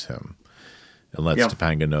undercuts him and lets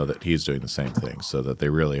Topanga know that he's doing the same thing, so that they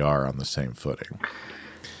really are on the same footing.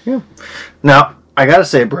 Yeah. Now, I got to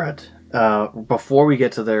say, Brett, before we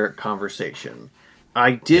get to their conversation,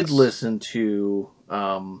 I did listen to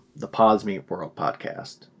the Pods Meet World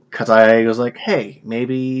podcast, because I was like, hey,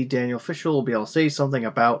 maybe Daniel Fisher will be able to say something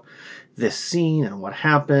about this scene and what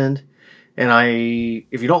happened. And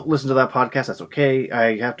if you don't listen to that podcast, that's okay.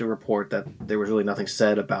 I have to report that there was really nothing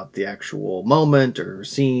said about the actual moment or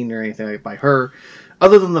scene or anything by her,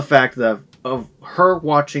 other than the fact that of her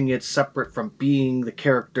watching it separate from being the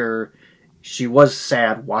character. She was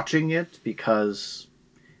sad watching it because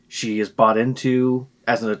she is bought into,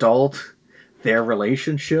 as an adult, their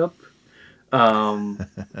relationship. I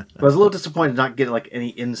was a little disappointed not getting like any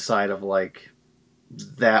insight of like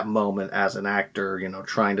that moment as an actor,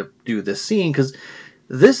 trying to do this scene, because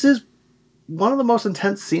this is one of the most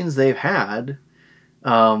intense scenes they've had.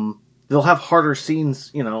 They'll have harder scenes,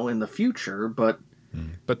 in the future, but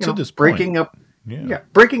to this breaking point,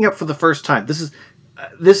 up, breaking up for the first time. This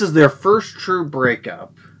is their first true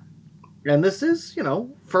breakup, and this is,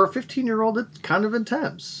 for a 15-year-old, it's kind of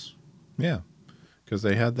intense. Yeah. Because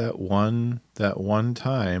they had that one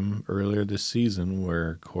time earlier this season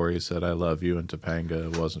where Corey said, "I love you," and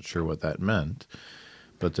Topanga wasn't sure what that meant.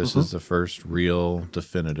 But this is the first real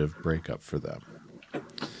definitive breakup for them.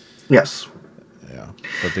 Yes. Yeah.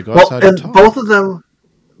 But they go outside and talk. Both of them,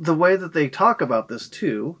 the way that they talk about this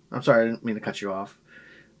too, I'm sorry, I didn't mean to cut you off.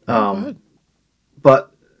 Go ahead.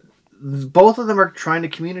 But both of them are trying to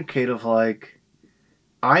communicate of like,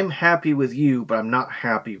 I'm happy with you, but I'm not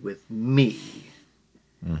happy with me.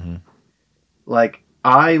 Mm-hmm. Like,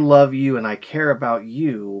 I love you and I care about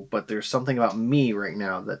you, but there's something about me right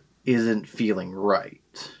now that isn't feeling right.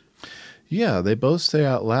 Yeah, they both say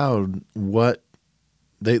out loud what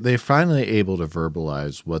they finally able to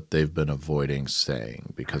verbalize what they've been avoiding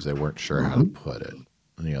saying because they weren't sure how to put it.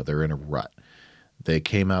 They're in a rut. They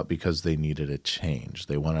came out because they needed a change.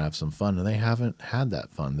 They want to have some fun, and they haven't had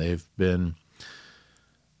that fun. They've been...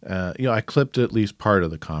 I clipped at least part of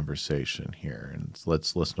the conversation here, and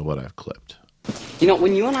let's listen to what I've clipped.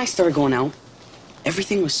 When you and I started going out,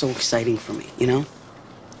 everything was so exciting for me, I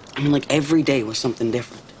mean, like, every day was something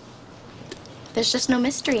different. There's just no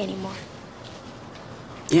mystery anymore.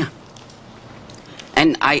 Yeah.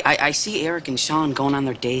 And I see Eric and Sean going on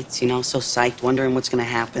their dates, so psyched, wondering what's going to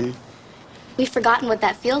happen. We've forgotten what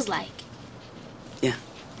that feels like. Yeah.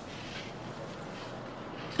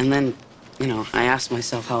 And then... I ask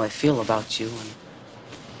myself how I feel about you, and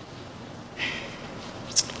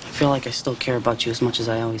I feel like I still care about you as much as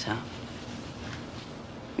I always have.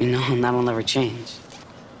 And that'll never change.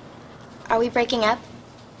 Are we breaking up?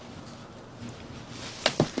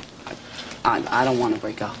 I don't want to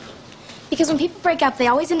break up. Because when people break up, they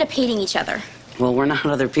always end up hating each other. Well, we're not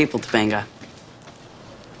other people, Topanga.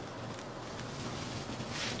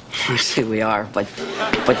 I say we are, but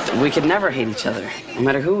we could never hate each other, no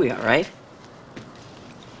matter who we are, right?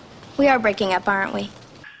 We are breaking up, aren't we?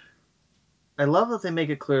 I love that they make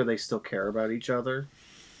it clear they still care about each other.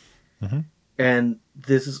 Mm-hmm. And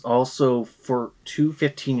this is also, for two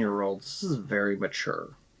 15-year-olds, this is very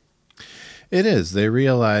mature. It is. They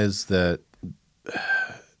realize that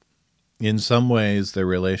in some ways their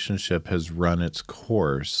relationship has run its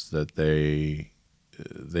course, that they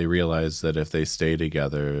realize that if they stay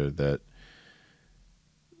together, that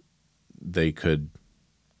they could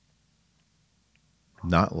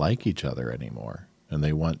not like each other anymore. and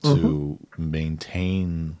they want to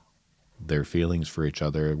maintain their feelings for each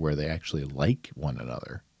other where they actually like one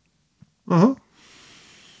another.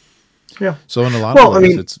 Yeah. So in a lot of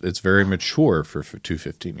ways, it's very mature for two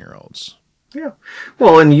 15-year-olds. Yeah.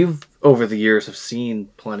 Well, and you've, over the years, have seen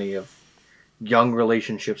plenty of young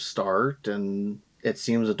relationships start, and it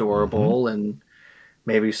seems adorable, and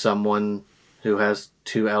maybe someone who has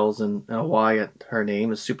two L's and a Y at her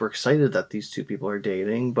name is super excited that these two people are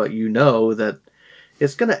dating, but you know that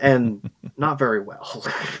it's going to end not very well.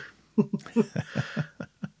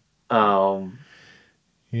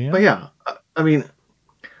 Yeah. But yeah, I mean,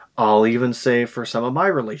 I'll even say for some of my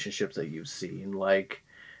relationships that you've seen, like,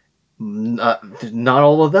 not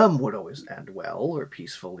all of them would always end well or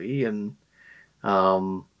peacefully, and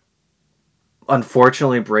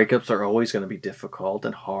unfortunately, breakups are always going to be difficult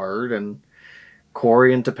and hard, and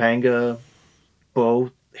Corey and Topanga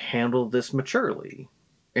both handle this maturely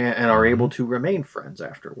and are able to remain friends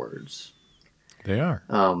afterwards. They are.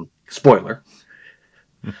 Spoiler.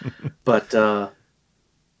 But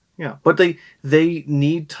yeah, but they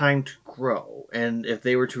need time to grow, and if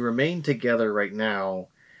they were to remain together right now,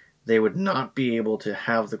 they would not be able to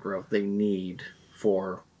have the growth they need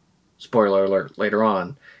for, spoiler alert, later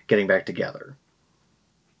on, getting back together.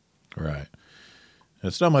 Right.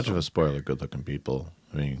 It's not much of a spoiler, good-looking people.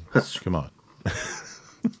 I mean, come on.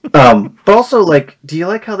 But also, like, do you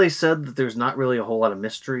like how they said that there's not really a whole lot of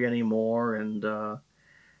mystery anymore, and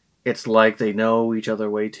it's like they know each other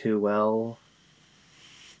way too well?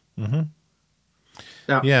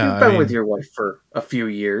 Now, Yeah, you've been with your wife for a few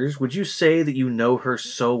years. Would you say that you know her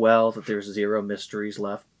so well that there's zero mysteries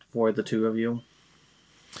left for the two of you?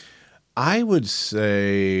 I would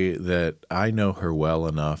say that I know her well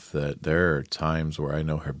enough that there are times where I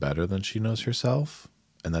know her better than she knows herself,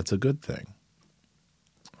 and that's a good thing.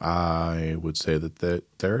 I would say that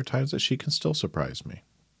there are times that she can still surprise me.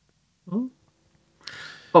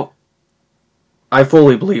 Oh, I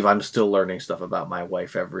fully believe I'm still learning stuff about my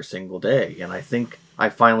wife every single day, and I think I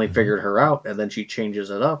finally figured her out, and then she changes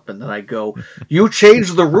it up, and then I go, "You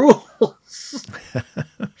changed the rules."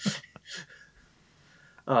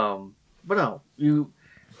 But no, you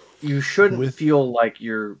shouldn't feel like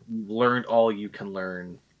you're learned all you can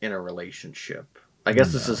learn in a relationship. I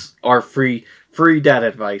guess this is our free dad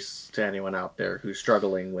advice to anyone out there who's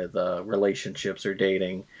struggling with relationships or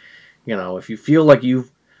dating. You know, if you feel like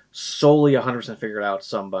you've solely 100% figured out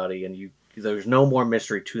somebody and there's no more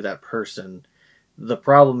mystery to that person, the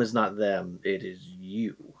problem is not them, it is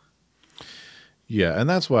you. Yeah, and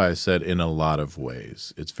that's why I said in a lot of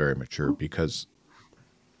ways it's very mature, because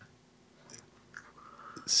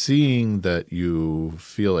seeing that you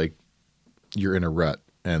feel like you're in a rut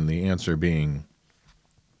and the answer being,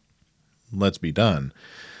 let's be done,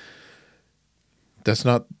 that's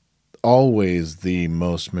not always the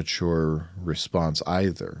most mature response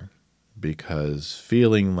either, because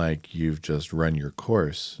feeling like you've just run your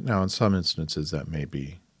course, now in some instances that may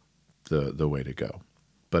be the way to go,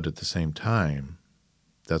 but at the same time,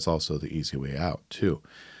 that's also the easy way out too,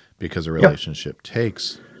 because a relationship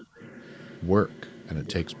takes work and it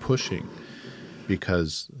takes pushing,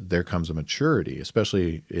 because there comes a maturity,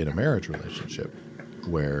 especially in a marriage relationship,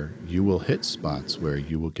 where you will hit spots where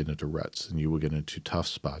you will get into ruts and you will get into tough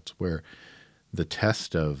spots where the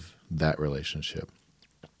test of that relationship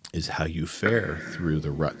is how you fare through the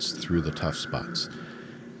ruts, through the tough spots.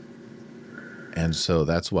 And so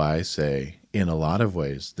that's why I say, in a lot of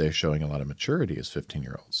ways, they're showing a lot of maturity as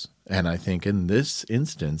 15-year-olds. And I think in this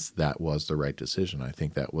instance, that was the right decision. I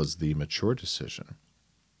think that was the mature decision.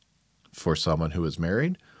 For someone who is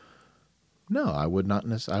married, no, I would not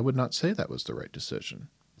say that was the right decision.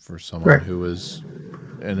 For someone who is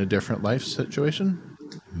in a different life situation,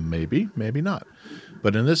 maybe, maybe not.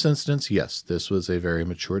 But in this instance, yes, this was a very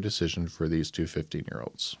mature decision for these two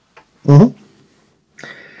 15-year-olds.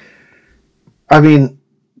 I mean,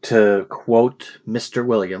 to quote Mr.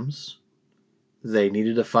 Williams, they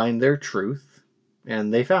needed to find their truth,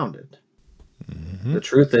 and they found it. The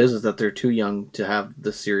truth is that they're too young to have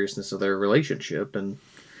the seriousness of their relationship, and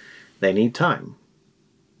they need time.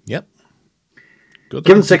 Yep. Give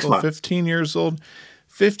them 6 months. 15 years old.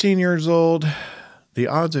 15 years old. The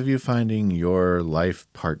odds of you finding your life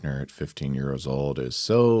partner at 15 years old is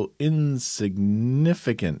so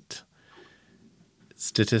insignificant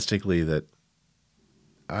statistically that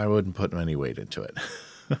I wouldn't put any weight into it.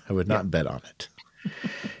 I would not bet on it.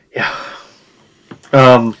 Yeah.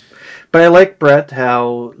 But I like, Brett,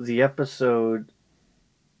 how the episode,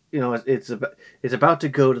 it's about to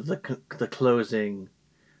go to the closing,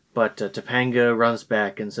 but Topanga runs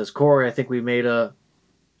back and says, "Corey, I think we made a,"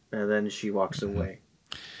 and then she walks away.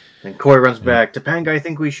 And Corey runs back. Topanga, I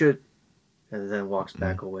think we should. And then walks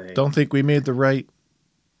back away. Don't think we made the right.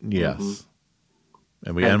 Yes. Mm-hmm.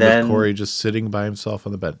 And we end with Corey just sitting by himself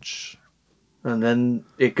on the bench. And then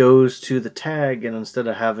it goes to the tag, and instead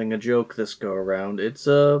of having a joke this go around, it's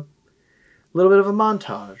a little bit of a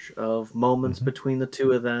montage of moments between the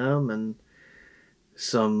two of them and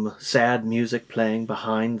some sad music playing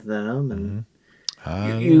behind them. And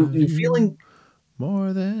you feeling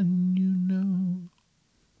more than you know.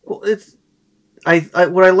 Well, it's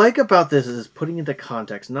what I like about this is putting into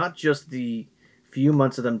context not just the few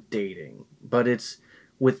months of them dating, but it's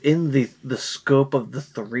within the scope of the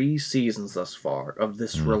 3 seasons thus far of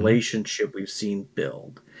this relationship we've seen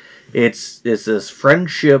build. It's this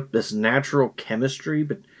friendship, this natural chemistry,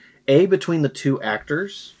 but between the 2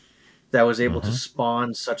 actors that was able to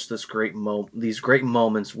spawn such these great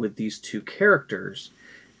moments with these 2 characters,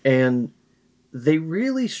 and they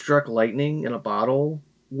really struck lightning in a bottle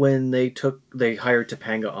when they hired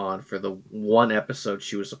Topanga on for the 1 episode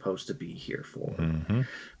she was supposed to be here for.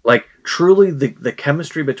 Like, truly, the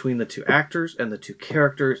chemistry between the 2 actors and the 2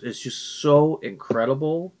 characters is just so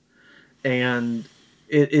incredible, and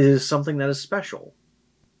it is something that is special.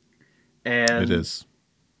 And it is.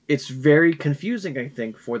 It's very confusing, I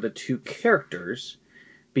think, for the 2 characters,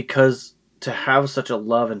 because to have such a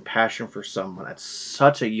love and passion for someone at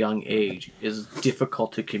such a young age is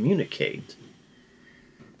difficult to communicate.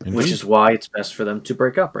 Indeed. Which is why it's best for them to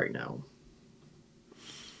break up right now.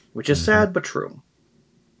 Which is sad but true.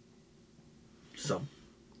 So,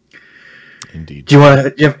 indeed. Do you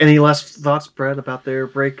have any last thoughts, Brett, about their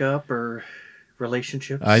breakup or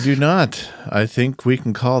relationships? I do not. I think we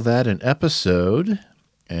can call that an episode,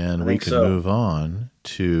 and we can move on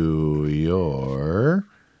to your,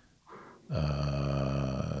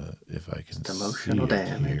 if I can see emotional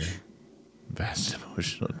damage. Here. Vast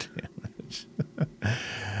emotional damage.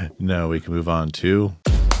 No, we can move on to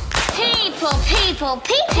People.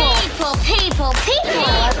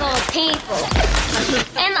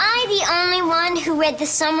 Am I the only one who read the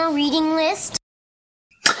summer reading list?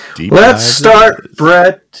 Let's start,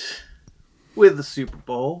 Brett, with the Super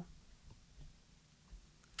Bowl.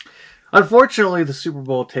 Unfortunately, the Super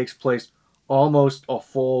Bowl takes place almost a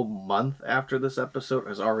full month after this episode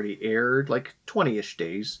has already aired, like 20-ish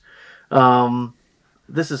days.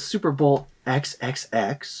 This is Super Bowl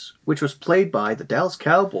XXX, which was played by the Dallas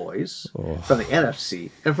Cowboys from the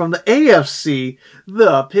NFC. And from the AFC,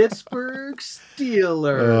 the Pittsburgh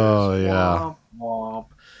Steelers. Oh, yeah. Womp, womp.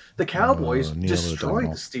 The Cowboys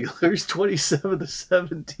destroyed the Steelers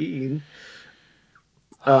 27-17.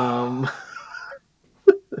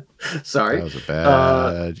 Sorry. That was a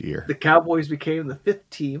bad year. The Cowboys became the 5th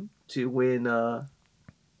team to win, the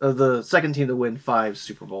second team to win 5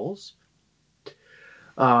 Super Bowls.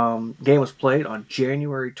 Game was played on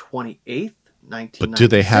January 28th, 1996. But do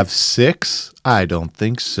they have 6? I don't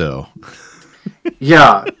think so.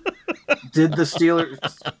 Yeah. Did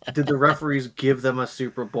the referees give them a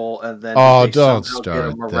Super Bowl and then don't start get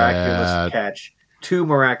a miraculous catch? 2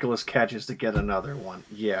 miraculous catches to get another one.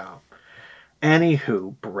 Yeah.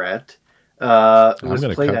 Anywho, Brett, it was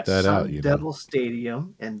played at Sun Devil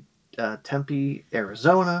Stadium in Tempe,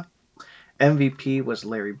 Arizona. MVP was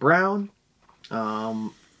Larry Brown.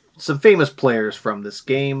 Some famous players from this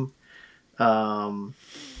game. Players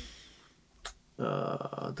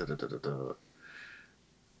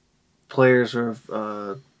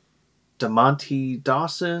are DeMonte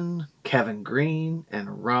Dawson, Kevin Green,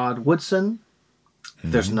 and Rod Woodson.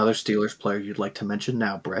 If there's another Steelers player you'd like to mention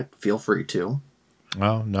now, Brett, feel free to.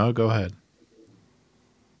 Oh, no, go ahead.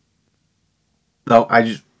 No,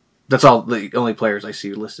 that's all the only players I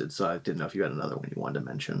see listed, so I didn't know if you had another one you wanted to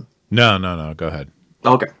mention. No, go ahead.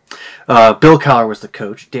 Okay. Bill Cowher was the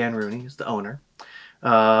coach. Dan Rooney is the owner.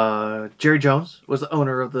 Jerry Jones was the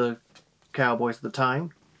owner of the Cowboys at the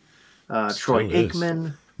time. Troy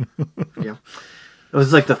Aikman. Yeah. It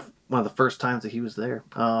was like one of the first times that he was there.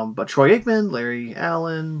 But Troy Aikman, Larry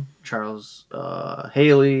Allen, Charles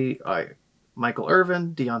Haley, Michael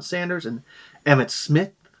Irvin, Deion Sanders, and Emmitt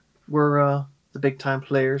Smith were the big-time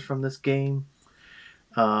players from this game.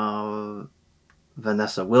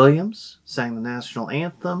 Vanessa Williams sang the national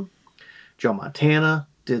anthem. Joe Montana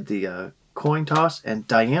did the coin toss, and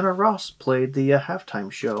Diana Ross played the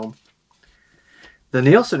halftime show. The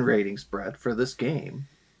Nielsen ratings, Brett, for this game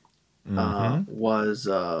was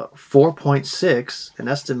 4.6, an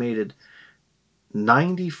estimated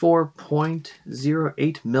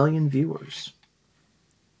 94.08 million viewers.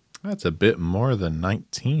 That's a bit more than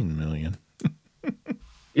 19 million.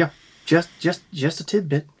 Yeah, just a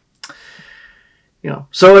tidbit.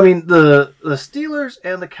 So I mean, the Steelers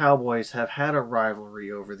and the Cowboys have had a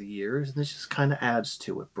rivalry over the years, and this just kind of adds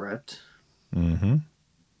to it, Brett. Mm-hmm.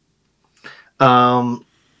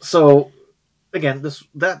 So again,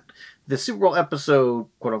 the Super Bowl episode,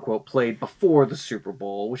 quote unquote, played before the Super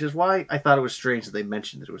Bowl, which is why I thought it was strange that they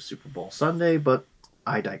mentioned that it was Super Bowl Sunday, but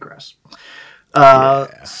I digress.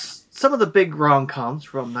 Some of the big rom-coms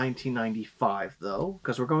from 1995, though,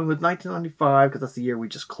 because we're going with 1995 because that's the year we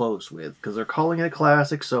just closed with, because they're calling it a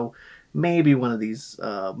classic, so maybe one of these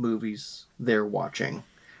movies they're watching.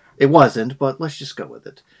 It wasn't, but let's just go with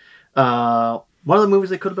it. One of the movies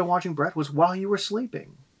they could have been watching, Brett, was While You Were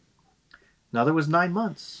Sleeping. Another was 9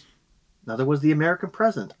 Months. Another was The American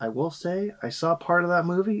Present. I will say I saw part of that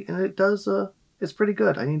movie, and it's pretty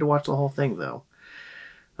good. I need to watch the whole thing, though.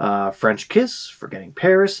 French Kiss, Forgetting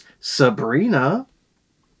Paris, Sabrina,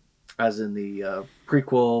 as in the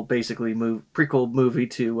prequel movie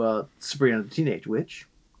to Sabrina the Teenage Witch.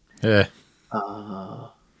 Yeah.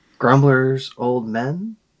 Grumblers, Old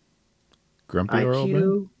Men. Grumpier Old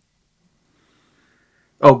Men?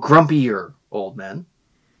 Oh, Grumpier Old Men.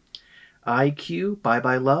 IQ, Bye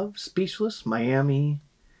Bye Love, Speechless, Miami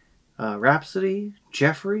Rhapsody,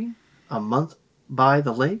 Jeffrey, A Month by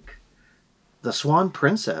the Lake, The Swan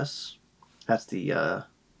Princess. That's I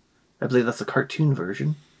believe that's the cartoon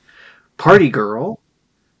version. Party Girl.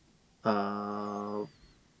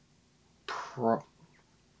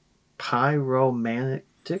 Pyromantic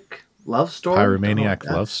Love Story. Pyromaniac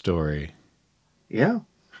Love Story. Yeah.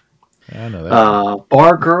 I know that.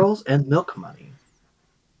 Bar Girls and Milk Money.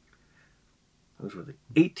 Those were the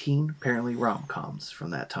 18, apparently, rom-coms from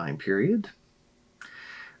that time period.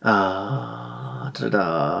 So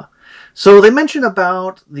they mentioned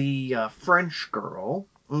about the French girl.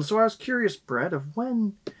 And so I was curious, Brett, of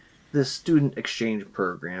when this student exchange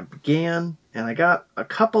program began. And I got a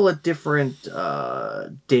couple of different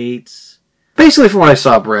dates. Basically, from what I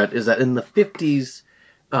saw, Brett, is that in the 50s,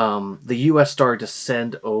 the U.S. started to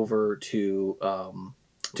send over to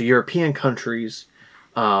European countries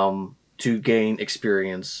to gain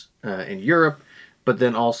experience in Europe, but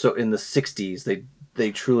then also in the 60s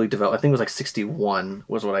they truly developed. I think it was like 61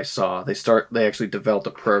 was what I saw. They actually developed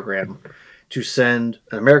a program to send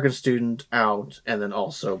an American student out and then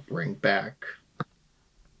also bring back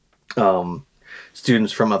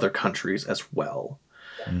students from other countries as well.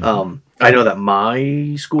 Mm-hmm. I know that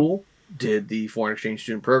my school did the foreign exchange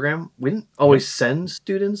student program. We didn't always send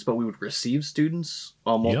students, but we would receive students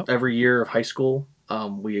almost every year of high school.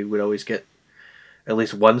 We would always get at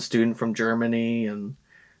least one student from Germany and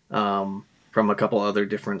from a couple other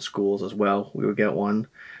different schools as well. We would get one.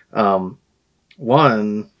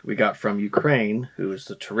 One we got from Ukraine, who is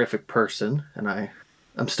a terrific person, and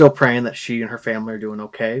I'm still praying that she and her family are doing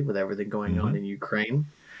okay with everything going on in Ukraine.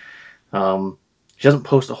 She doesn't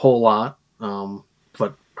post a whole lot,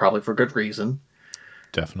 but probably for good reason.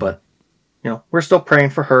 Definitely. But we're still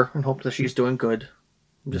praying for her and hope that she's doing good.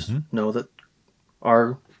 Just know that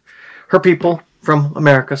her people from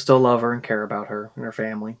America still love her and care about her and her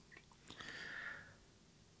family.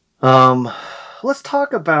 Let's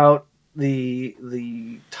talk about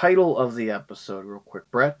the title of the episode real quick,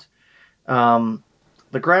 Brett.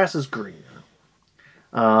 The grass is greener.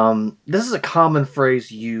 This is a common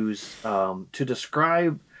phrase used to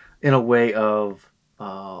describe in a way of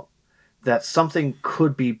that something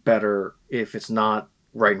could be better if it's not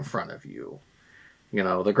right in front of you.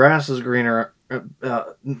 The grass is greener.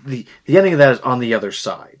 The ending of that is on the other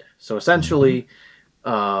side. So essentially,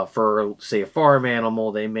 for say a farm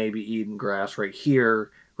animal, they may be eating grass right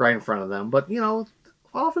here, right in front of them. But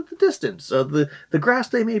off at the distance, the grass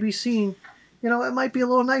they may be seeing, it might be a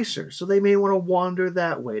little nicer. So they may want to wander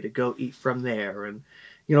that way to go eat from there. And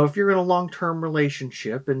if you're in a long-term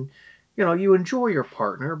relationship and you enjoy your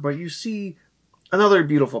partner, but you see another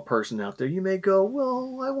beautiful person out there, you may go,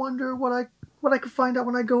 well, I wonder what I could find out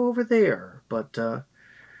when I go over there. But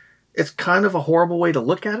it's kind of a horrible way to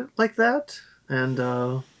look at it like that. And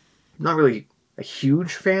I'm not really a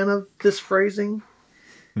huge fan of this phrasing.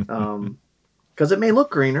 Because it may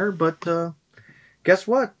look greener, but guess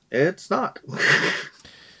what? It's not.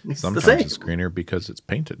 Sometimes the same. It's greener because it's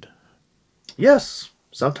painted. Yes.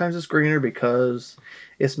 Sometimes it's greener because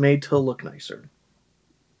it's made to look nicer.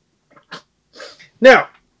 Now,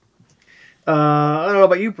 I don't know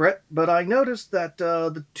about you, Brett, but I noticed that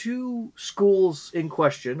the two schools in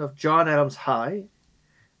question of John Adams High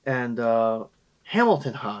and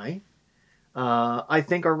Hamilton High, I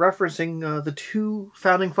think are referencing the two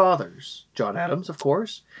founding fathers, John Adams, of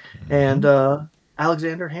course, and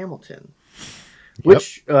Alexander Hamilton.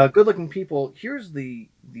 Which, good-looking people, here's the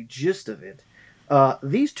gist of it.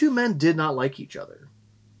 These two men did not like each other.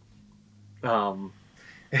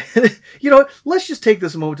 Let's just take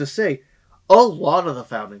this moment to say a lot of the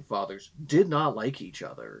founding fathers did not like each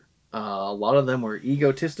other. A lot of them were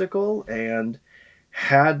egotistical and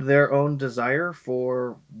had their own desire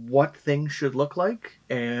for what things should look like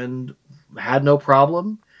and had no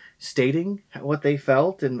problem stating what they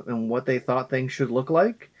felt and what they thought things should look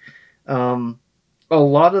like. A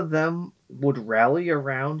lot of them would rally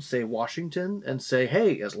around, say, Washington and say,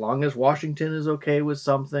 hey, as long as Washington is okay with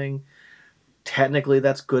something, technically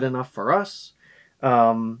that's good enough for us.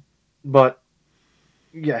 But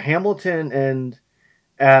yeah, Hamilton and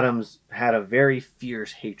Adams had a very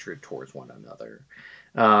fierce hatred towards one another.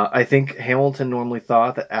 I think Hamilton normally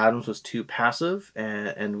thought that Adams was too passive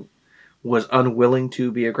and was unwilling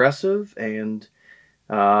to be aggressive, and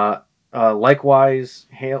likewise,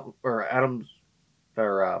 Adams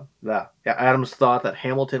thought that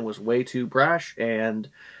Hamilton was way too brash and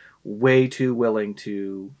way too willing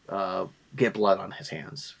to get blood on his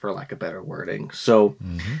hands, for lack of better wording. So,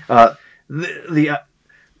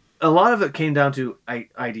 a lot of it came down to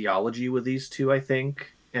ideology with these two, I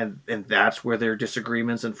think, and that's where their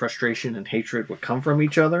disagreements and frustration and hatred would come from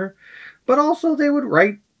each other. But also, they would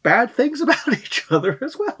write bad things about each other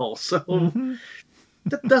as well. So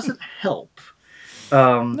that doesn't help.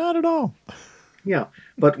 Not at all. Yeah,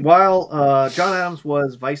 but while John Adams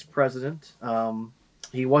was vice president,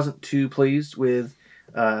 he wasn't too pleased with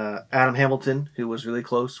Adam Hamilton, who was really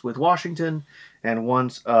close with Washington. And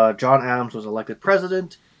once John Adams was elected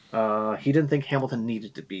president, he didn't think Hamilton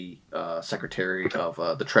needed to be Secretary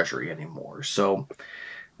of the Treasury anymore. So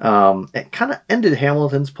it kind of ended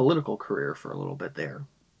Hamilton's political career for a little bit there.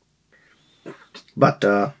 But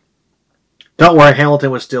don't worry, Hamilton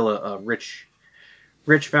was still a rich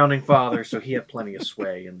founding father, so he had plenty of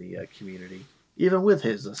sway in the community, even with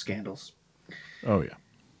his scandals. Oh, yeah.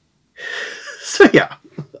 So, yeah.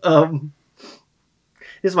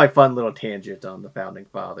 This is my fun little tangent on the founding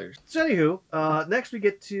fathers. So, anywho, next we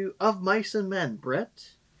get to Of Mice and Men, Brett,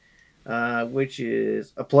 which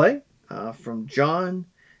is a play from John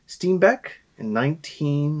Steinbeck in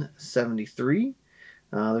 1973.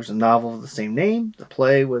 There's a novel of the same name. The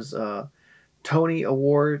play was Tony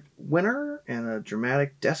Award winner and a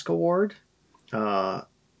Dramatic Desk Award,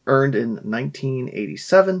 earned in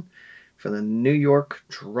 1987 for the New York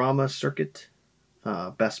Drama Circuit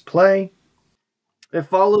Best Play. It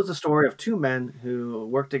follows the story of two men who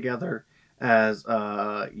work together as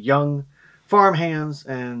young farmhands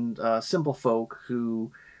and simple folk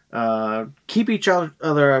who keep each other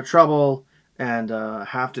out of trouble and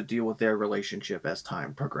have to deal with their relationship as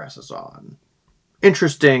time progresses on.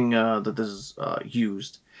 Interesting that this is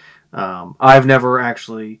used. I've never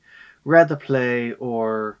actually read the play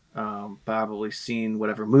or probably seen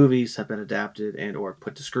whatever movies have been adapted and or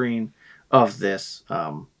put to screen of this.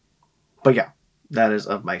 But yeah, that is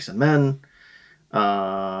Of Mice and Men.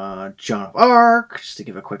 Joan of Arc, just to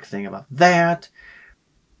give a quick thing about that.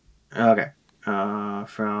 Okay.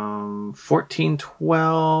 From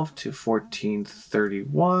 1412 to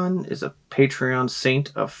 1431 is a patron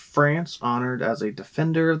saint of France, honored as a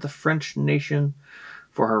defender of the French nation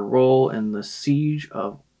for her role in the siege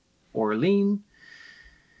of Orleans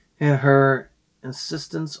and her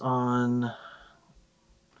insistence on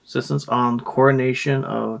coronation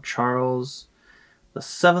of Charles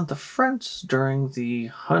VII of France during the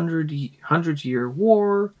Hundred-Year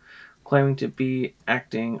War. Claiming to be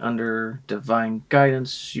acting under divine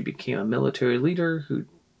guidance, she became a military leader who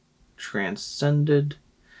transcended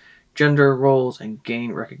gender roles and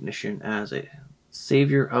gained recognition as a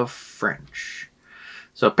savior of French.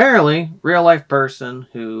 So apparently, real-life person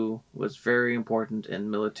who was very important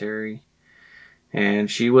in military,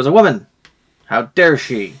 and she was a woman. How dare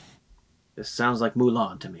she? This sounds like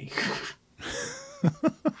Mulan to me.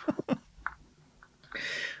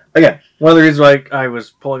 Again, one of the reasons why I was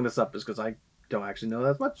pulling this up is because I don't actually know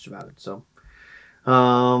that much about it. So,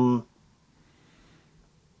 the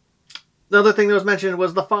other thing that was mentioned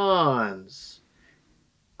was the Fonz.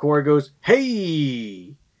 Corey goes,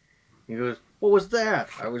 "Hey!" He goes, "What was that?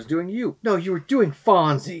 I was doing you." "No, you were doing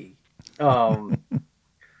Fonzie."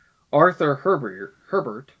 Arthur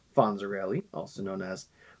Herbert Fonzarelli, also known as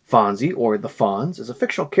Fonzie or the Fonz, is a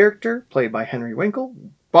fictional character played by Henry Winkle.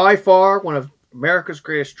 By far one of America's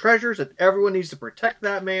greatest treasures, and everyone needs to protect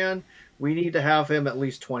that man. We need to have him at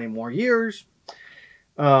least 20 more years.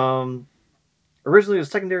 Originally a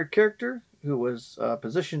secondary character who was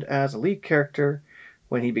positioned as a lead character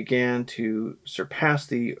when he began to surpass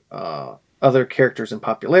the other characters in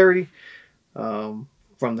popularity from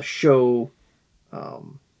the show.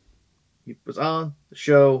 He was on the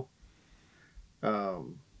show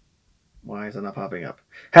Why is it not popping up?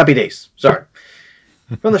 Happy Days. Sorry.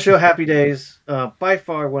 From the show Happy Days. By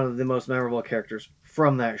far one of the most memorable characters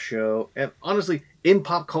from that show. And honestly, in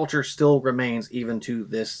pop culture still remains even to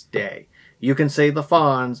this day. You can say the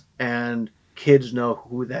Fonz and kids know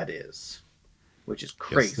who that is. Which is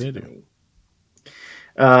crazy. Yes, they do.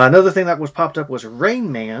 Another thing that was popped up was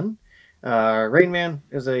Rain Man. Rain Man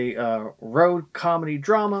is a road comedy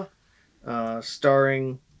drama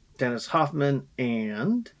starring Dennis Hoffman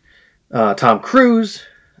and Tom Cruise.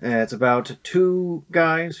 And it's about two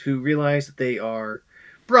guys who realize that they are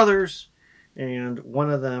brothers, and one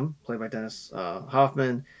of them, played by Dennis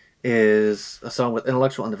Hoffman, is someone with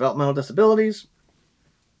intellectual and developmental disabilities.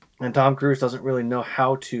 And Tom Cruise doesn't really know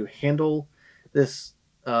how to handle this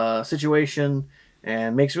situation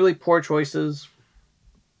and makes really poor choices,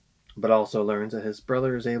 but also learns that his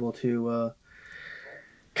brother is able to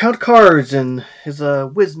count cards and is a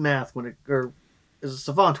whiz math is a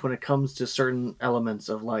savant when it comes to certain elements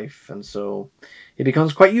of life, and so it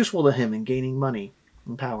becomes quite useful to him in gaining money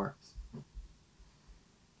and power.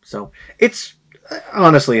 So it's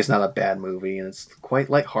honestly, it's not a bad movie, and it's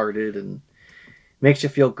quite lighthearted and makes you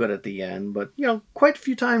feel good at the end. But quite a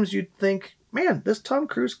few times you'd think, man, this Tom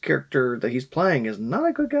Cruise character that he's playing is not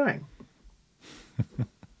a good guy.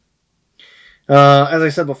 As I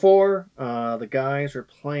said before, the guys are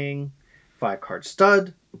playing 5-card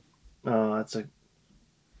stud. It's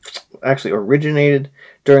actually originated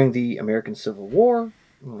during the American Civil War,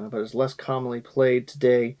 but is less commonly played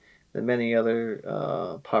today than many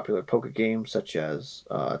other popular poker games, such as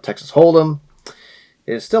Texas Hold'em.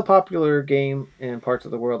 It is still a popular game in parts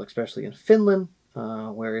of the world, especially in Finland,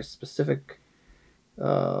 where a specific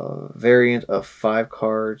variant of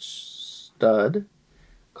 5-card stud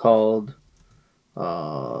called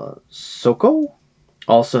Soko,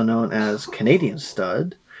 also known as Canadian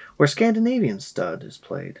stud, or Scandinavian stud, is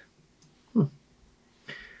played.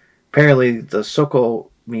 Apparently, the Soko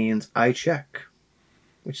means I check,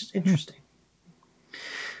 which is interesting.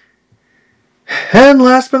 And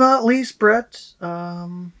last but not least, Brett,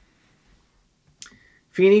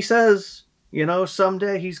 Feeney says,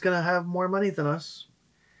 someday he's going to have more money than us.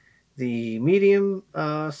 The median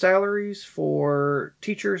salaries for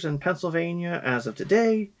teachers in Pennsylvania as of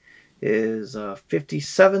today is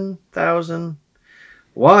 $57,000,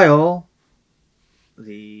 while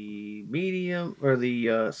the medium or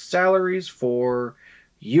the salaries for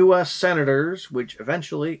U.S. senators, which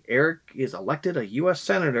eventually Eric is elected a U.S.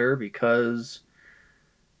 senator because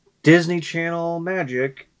Disney Channel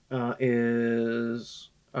magic, is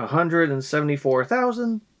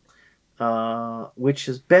 $174,000, which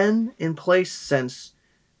has been in place since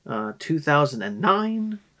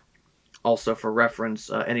 2009. Also, for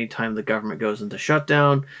reference, anytime the government goes into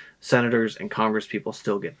shutdown, senators and congresspeople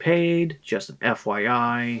still get paid. Just an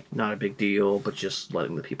FYI, not a big deal, but just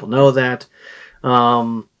letting the people know that.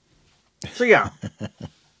 So yeah,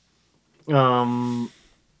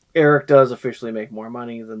 Eric does officially make more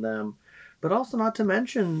money than them, but also not to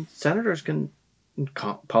mention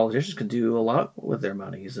politicians can do a lot with their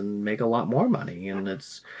monies and make a lot more money, and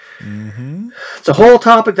it's a whole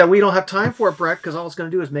topic that we don't have time for, Brett, because all it's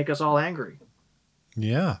going to do is make us all angry.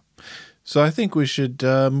 Yeah. So I think we should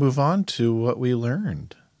move on to what we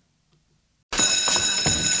learned.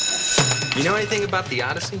 You know anything about the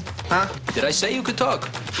Odyssey? Huh? Did I say you could talk?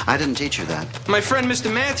 I didn't teach you that. My friend Mr.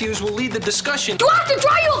 Matthews will lead the discussion. Do I have to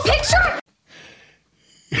draw you a picture?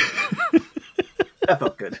 That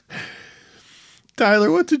felt good. Tyler,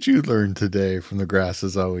 what did you learn today from The Grass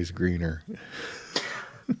is Always Greener?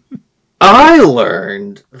 I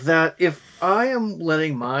learned that if I am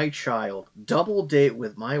letting my child double date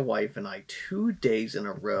with my wife and I 2 days in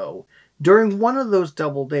a row, during one of those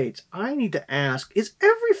double dates, I need to ask, is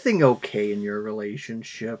everything okay in your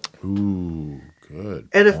relationship? Ooh, good.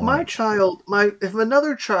 And if if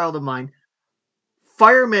another child of mine,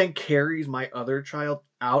 fireman carries my other child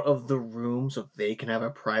out of the room so they can have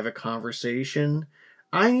a private conversation,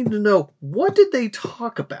 I need to know, what did they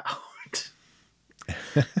talk about?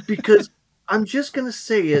 Because I'm just going to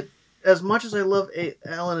say it, as much as I love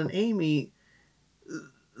Alan and Amy,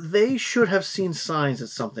 they should have seen signs that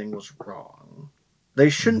something was wrong. They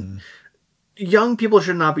shouldn't. Young people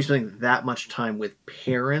should not be spending that much time with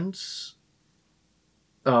parents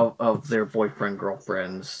of their boyfriend,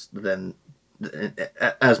 girlfriends, than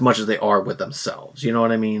as much as they are with themselves. You know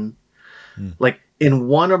what I mean? Like, in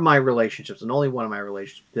one of my relationships, and only one of my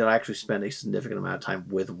relationships, did I actually spend a significant amount of time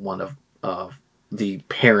with one of the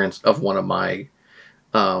parents of one of my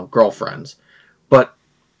girlfriends. But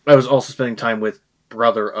I was also spending time with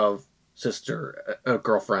brother of sister, a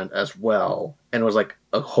girlfriend as well, and it was like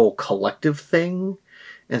a whole collective thing.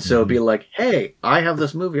 And so it'd be like, hey, I have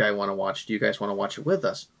this movie I want to watch. Do you guys want to watch it with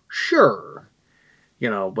us? Sure.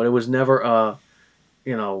 But it was never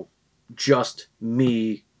just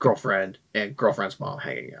me, girlfriend, and girlfriend's mom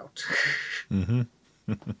hanging out.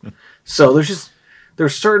 So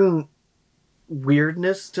there's certain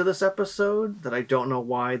weirdness to this episode that I don't know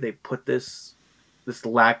why they put this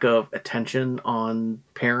lack of attention on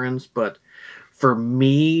parents, but for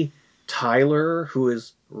me, Tyler, who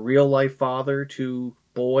is real life father to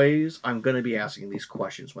boys, I'm going to be asking these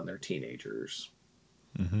questions when they're teenagers.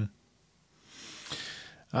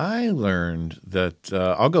 I learned that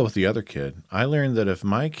I'll go with the other kid. I learned that if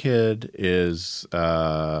my kid is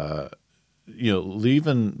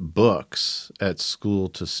leaving books at school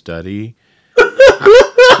to study,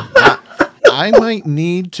 I might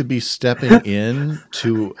need to be stepping in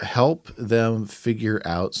to help them figure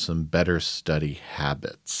out some better study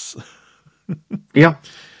habits. Yeah.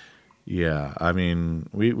 Yeah. I mean,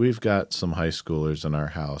 we've got some high schoolers in our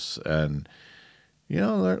house, and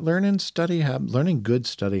learning good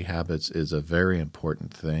study habits is a very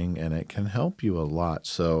important thing, and it can help you a lot.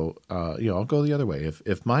 So, I'll go the other way.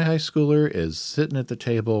 If my high schooler is sitting at the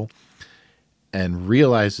table and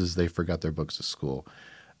realizes they forgot their books at school,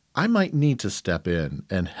 I might need to step in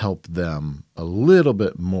and help them a little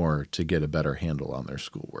bit more to get a better handle on their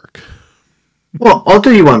schoolwork. Well, I'll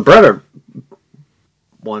do you one better.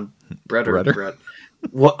 Brett.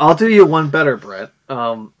 Well, I'll do you one better, Brett.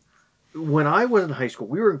 When I was in high school,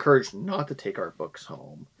 we were encouraged not to take our books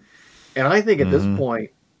home. And I think at this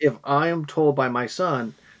point, if I am told by my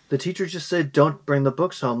son, the teacher just said, don't bring the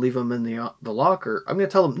books home, leave them in the locker, I'm going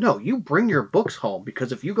to tell him, no, you bring your books home,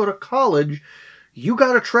 because if you go to college, you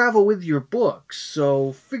got to travel with your books.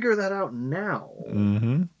 So figure that out now.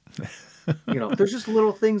 There's just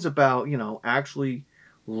little things about, actually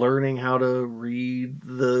learning how to read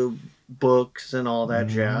the books and all that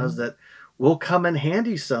jazz that will come in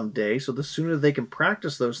handy someday. So the sooner they can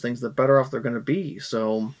practice those things, the better off they're going to be.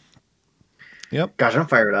 So, yep. Gosh, I'm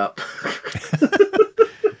fired up.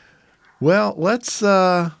 Well, let's...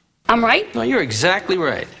 I'm right? No, you're exactly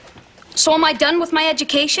right. So am I done with my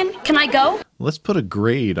education? Can I go? Let's put a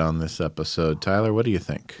grade on this episode. Tyler, what do you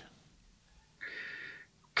think?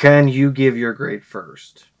 Can you give your grade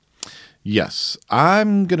first? Yes.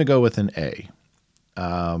 I'm going to go with an A.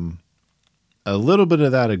 A little bit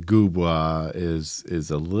of that agubwa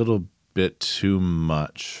is a little bit too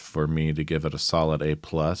much for me to give it a solid A+.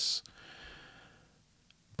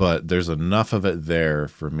 But there's enough of it there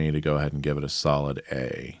for me to go ahead and give it a solid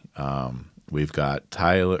A. We've got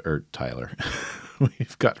Tyler.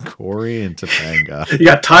 We've got Corey and Topanga. You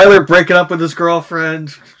got Tyler breaking up with his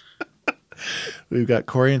girlfriend. We've got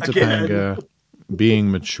Corey and Topanga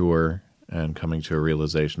being mature and coming to a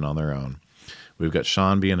realization on their own. We've got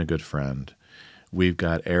Sean being a good friend. We've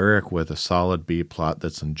got Eric with a solid B plot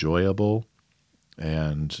that's enjoyable.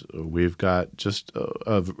 And we've got just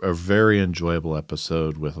a very enjoyable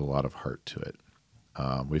episode with a lot of heart to it.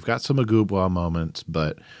 We've got some agubwa moments,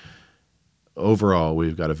 but overall,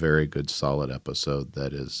 we've got a very good, solid episode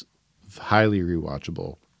that is highly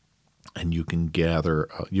rewatchable, and you can get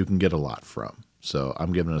a lot from. So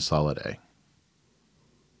I'm giving it a solid A.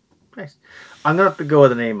 Nice. I'm gonna have to go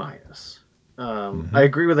with an A-. I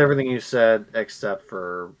agree with everything you said, except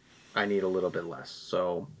for I need a little bit less.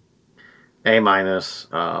 So A-.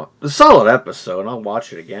 A solid episode. I'll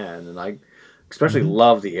watch it again, and I especially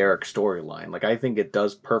love the Eric storyline. Like, I think it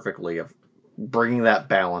does perfectly of bringing that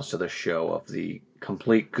balance to the show of the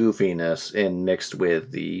complete goofiness and mixed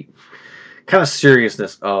with the kind of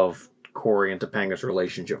seriousness of Corey and Topanga's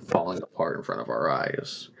relationship falling apart in front of our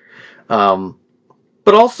eyes.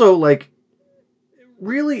 But also, like,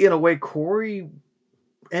 really, in a way, Corey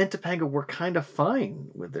and Topanga were kind of fine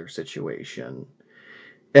with their situation.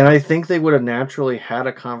 And I think they would have naturally had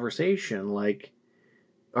a conversation like,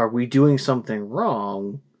 are we doing something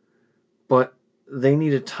wrong? But they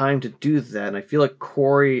needed time to do that. And I feel like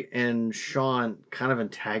Corey and Sean kind of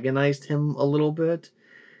antagonized him a little bit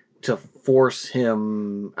to force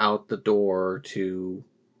him out the door to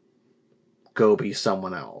go be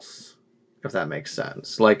someone else, if that makes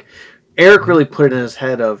sense. Like, Eric really put it in his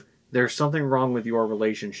head of, there's something wrong with your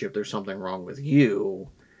relationship, there's something wrong with you,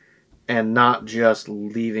 and not just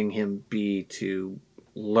leaving him be to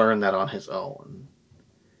learn that on his own.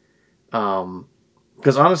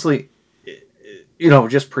 Because honestly,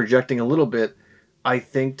 just projecting a little bit, I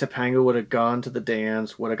think Topanga would have gone to the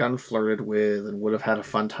dance, would have gotten flirted with, and would have had a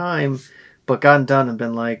fun time, but gotten done and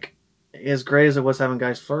been like, as great as it was having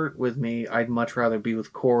guys flirt with me, I'd much rather be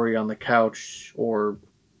with Corey on the couch or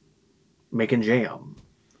making jam.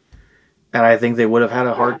 And I think they would have had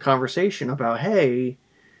a hard conversation about, hey,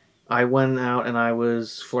 I went out and I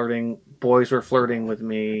was flirting, boys were flirting with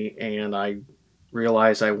me, and I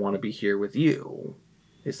realized I want to be here with you.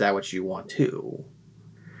 Is that what you want too?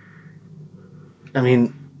 I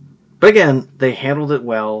mean, but again, they handled it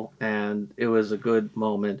well, and it was a good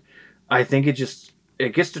moment. I think it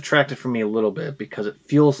gets detracted from me a little bit because it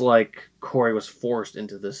feels like Corey was forced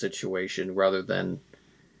into this situation rather than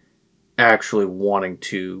actually wanting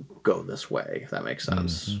to go this way, if that makes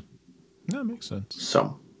sense. Mm-hmm. That makes sense.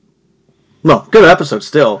 So, no, good episode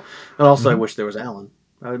still. And also, I wish there was Alan.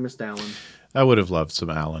 I would miss Alan. I would have loved some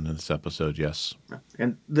Alan in this episode, yes.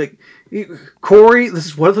 And Corey, this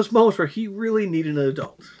is one of those moments where he really needed an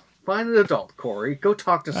adult. Find an adult, Corey. Go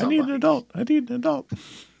talk to somebody. I need an adult.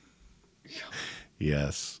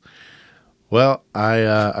 Yes. Well, I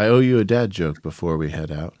owe you a dad joke before we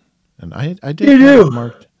head out. And I did. You do.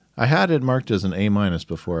 Marked. I had it marked as an A-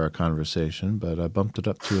 before our conversation, but I bumped it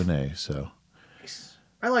up to an A. So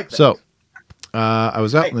I like that. So I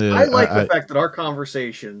was out in the. I like the fact that our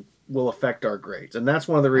conversation will affect our grades, and that's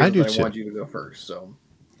one of the reasons I want you to go first. So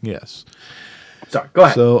yes. Sorry, go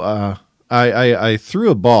ahead. So I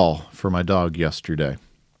threw a ball for my dog yesterday.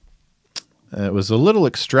 It was a little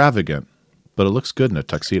extravagant, but it looks good in a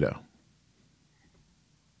tuxedo.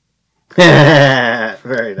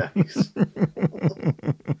 Very nice.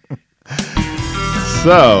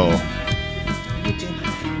 So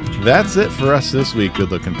that's it for us this week,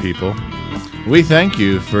 good-looking people. We thank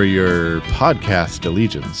you for your podcast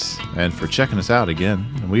allegiance and for checking us out again.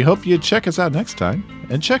 And we hope you check us out next time.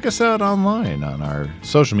 And check us out online on our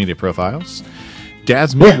social media profiles.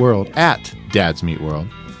 Dad's Meat World at Dad's Meat World.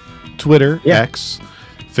 Twitter, X,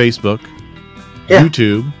 Facebook,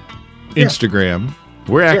 YouTube, Instagram.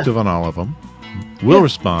 We're active on all of them. We'll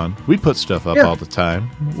respond. We put stuff up all the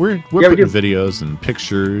time. We're putting videos and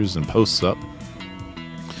pictures and posts up.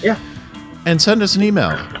 Yeah. And send us an email,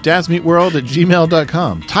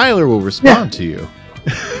 dadsmeatworld@gmail.com. Tyler will respond to you.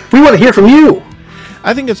 We want to hear from you.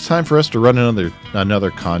 I think it's time for us to run another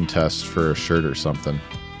contest for a shirt or something.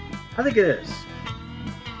 I think it is.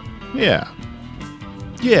 Yeah.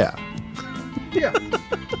 Yeah. Yeah.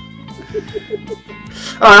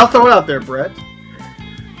 All right, I'll throw it out there, Brett.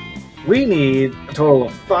 We need a total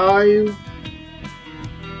of 5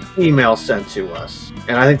 emails sent to us.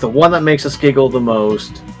 And I think the one that makes us giggle the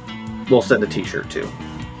most, we'll send a t-shirt to.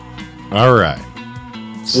 All right.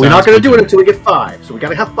 We're not going to do it until we get 5. So we got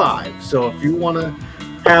to have 5. So if you want to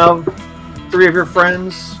have 3 of your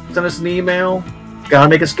friends send us an email, gotta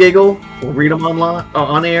make us giggle, we'll read them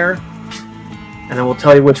on air. And then we'll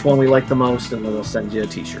tell you which one we like the most, and then we'll send you a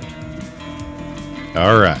t-shirt.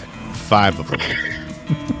 All right. 5 of them.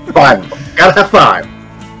 5 of them. Gotta have 5.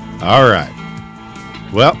 All right.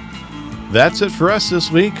 Well, that's it for us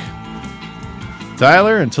this week.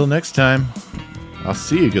 Tyler, until next time, I'll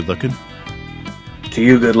see you, good looking. To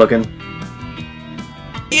you, good looking.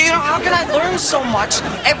 You know, how can I learn so much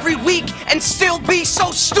every week and still be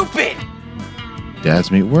so stupid? Dad's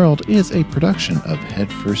Meat World is a production of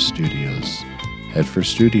Headfirst Studios.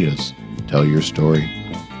 Headfirst Studios, tell your story.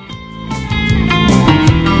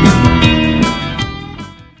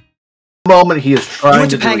 Moment he is trying You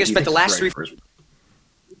went to do Panga, it, spent the last 3...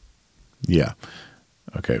 Yeah.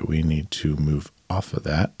 Okay, we need to move off of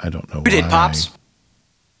that. I don't know why. You did, Pops.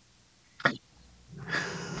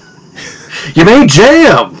 You made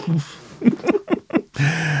jam!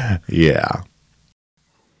 Yeah.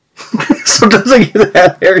 Sometimes I get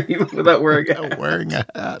that hair even without wearing a hat. Wearing a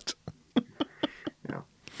hat. Yeah.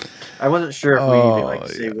 I wasn't sure if we need to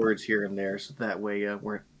say words here and there, so that way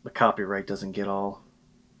the copyright doesn't get all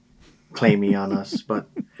claimy on us. But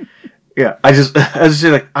yeah, I was just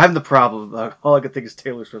like, I'm the problem. All I could think is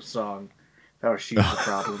Taylor Swift's song. That was she's the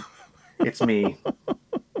problem. It's me.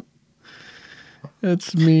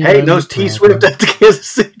 It's me. Hey, those T Swift at the Kansas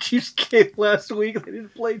City Chiefs game last week, they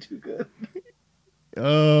didn't play too good.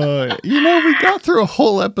 We got through a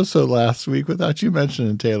whole episode last week without you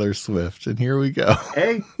mentioning Taylor Swift, and here we go.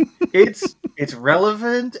 Hey, it's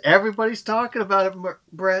relevant. Everybody's talking about it,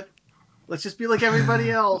 Brett. Let's just be like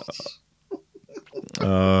everybody else.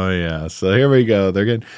 Oh yeah, so here we go. They're getting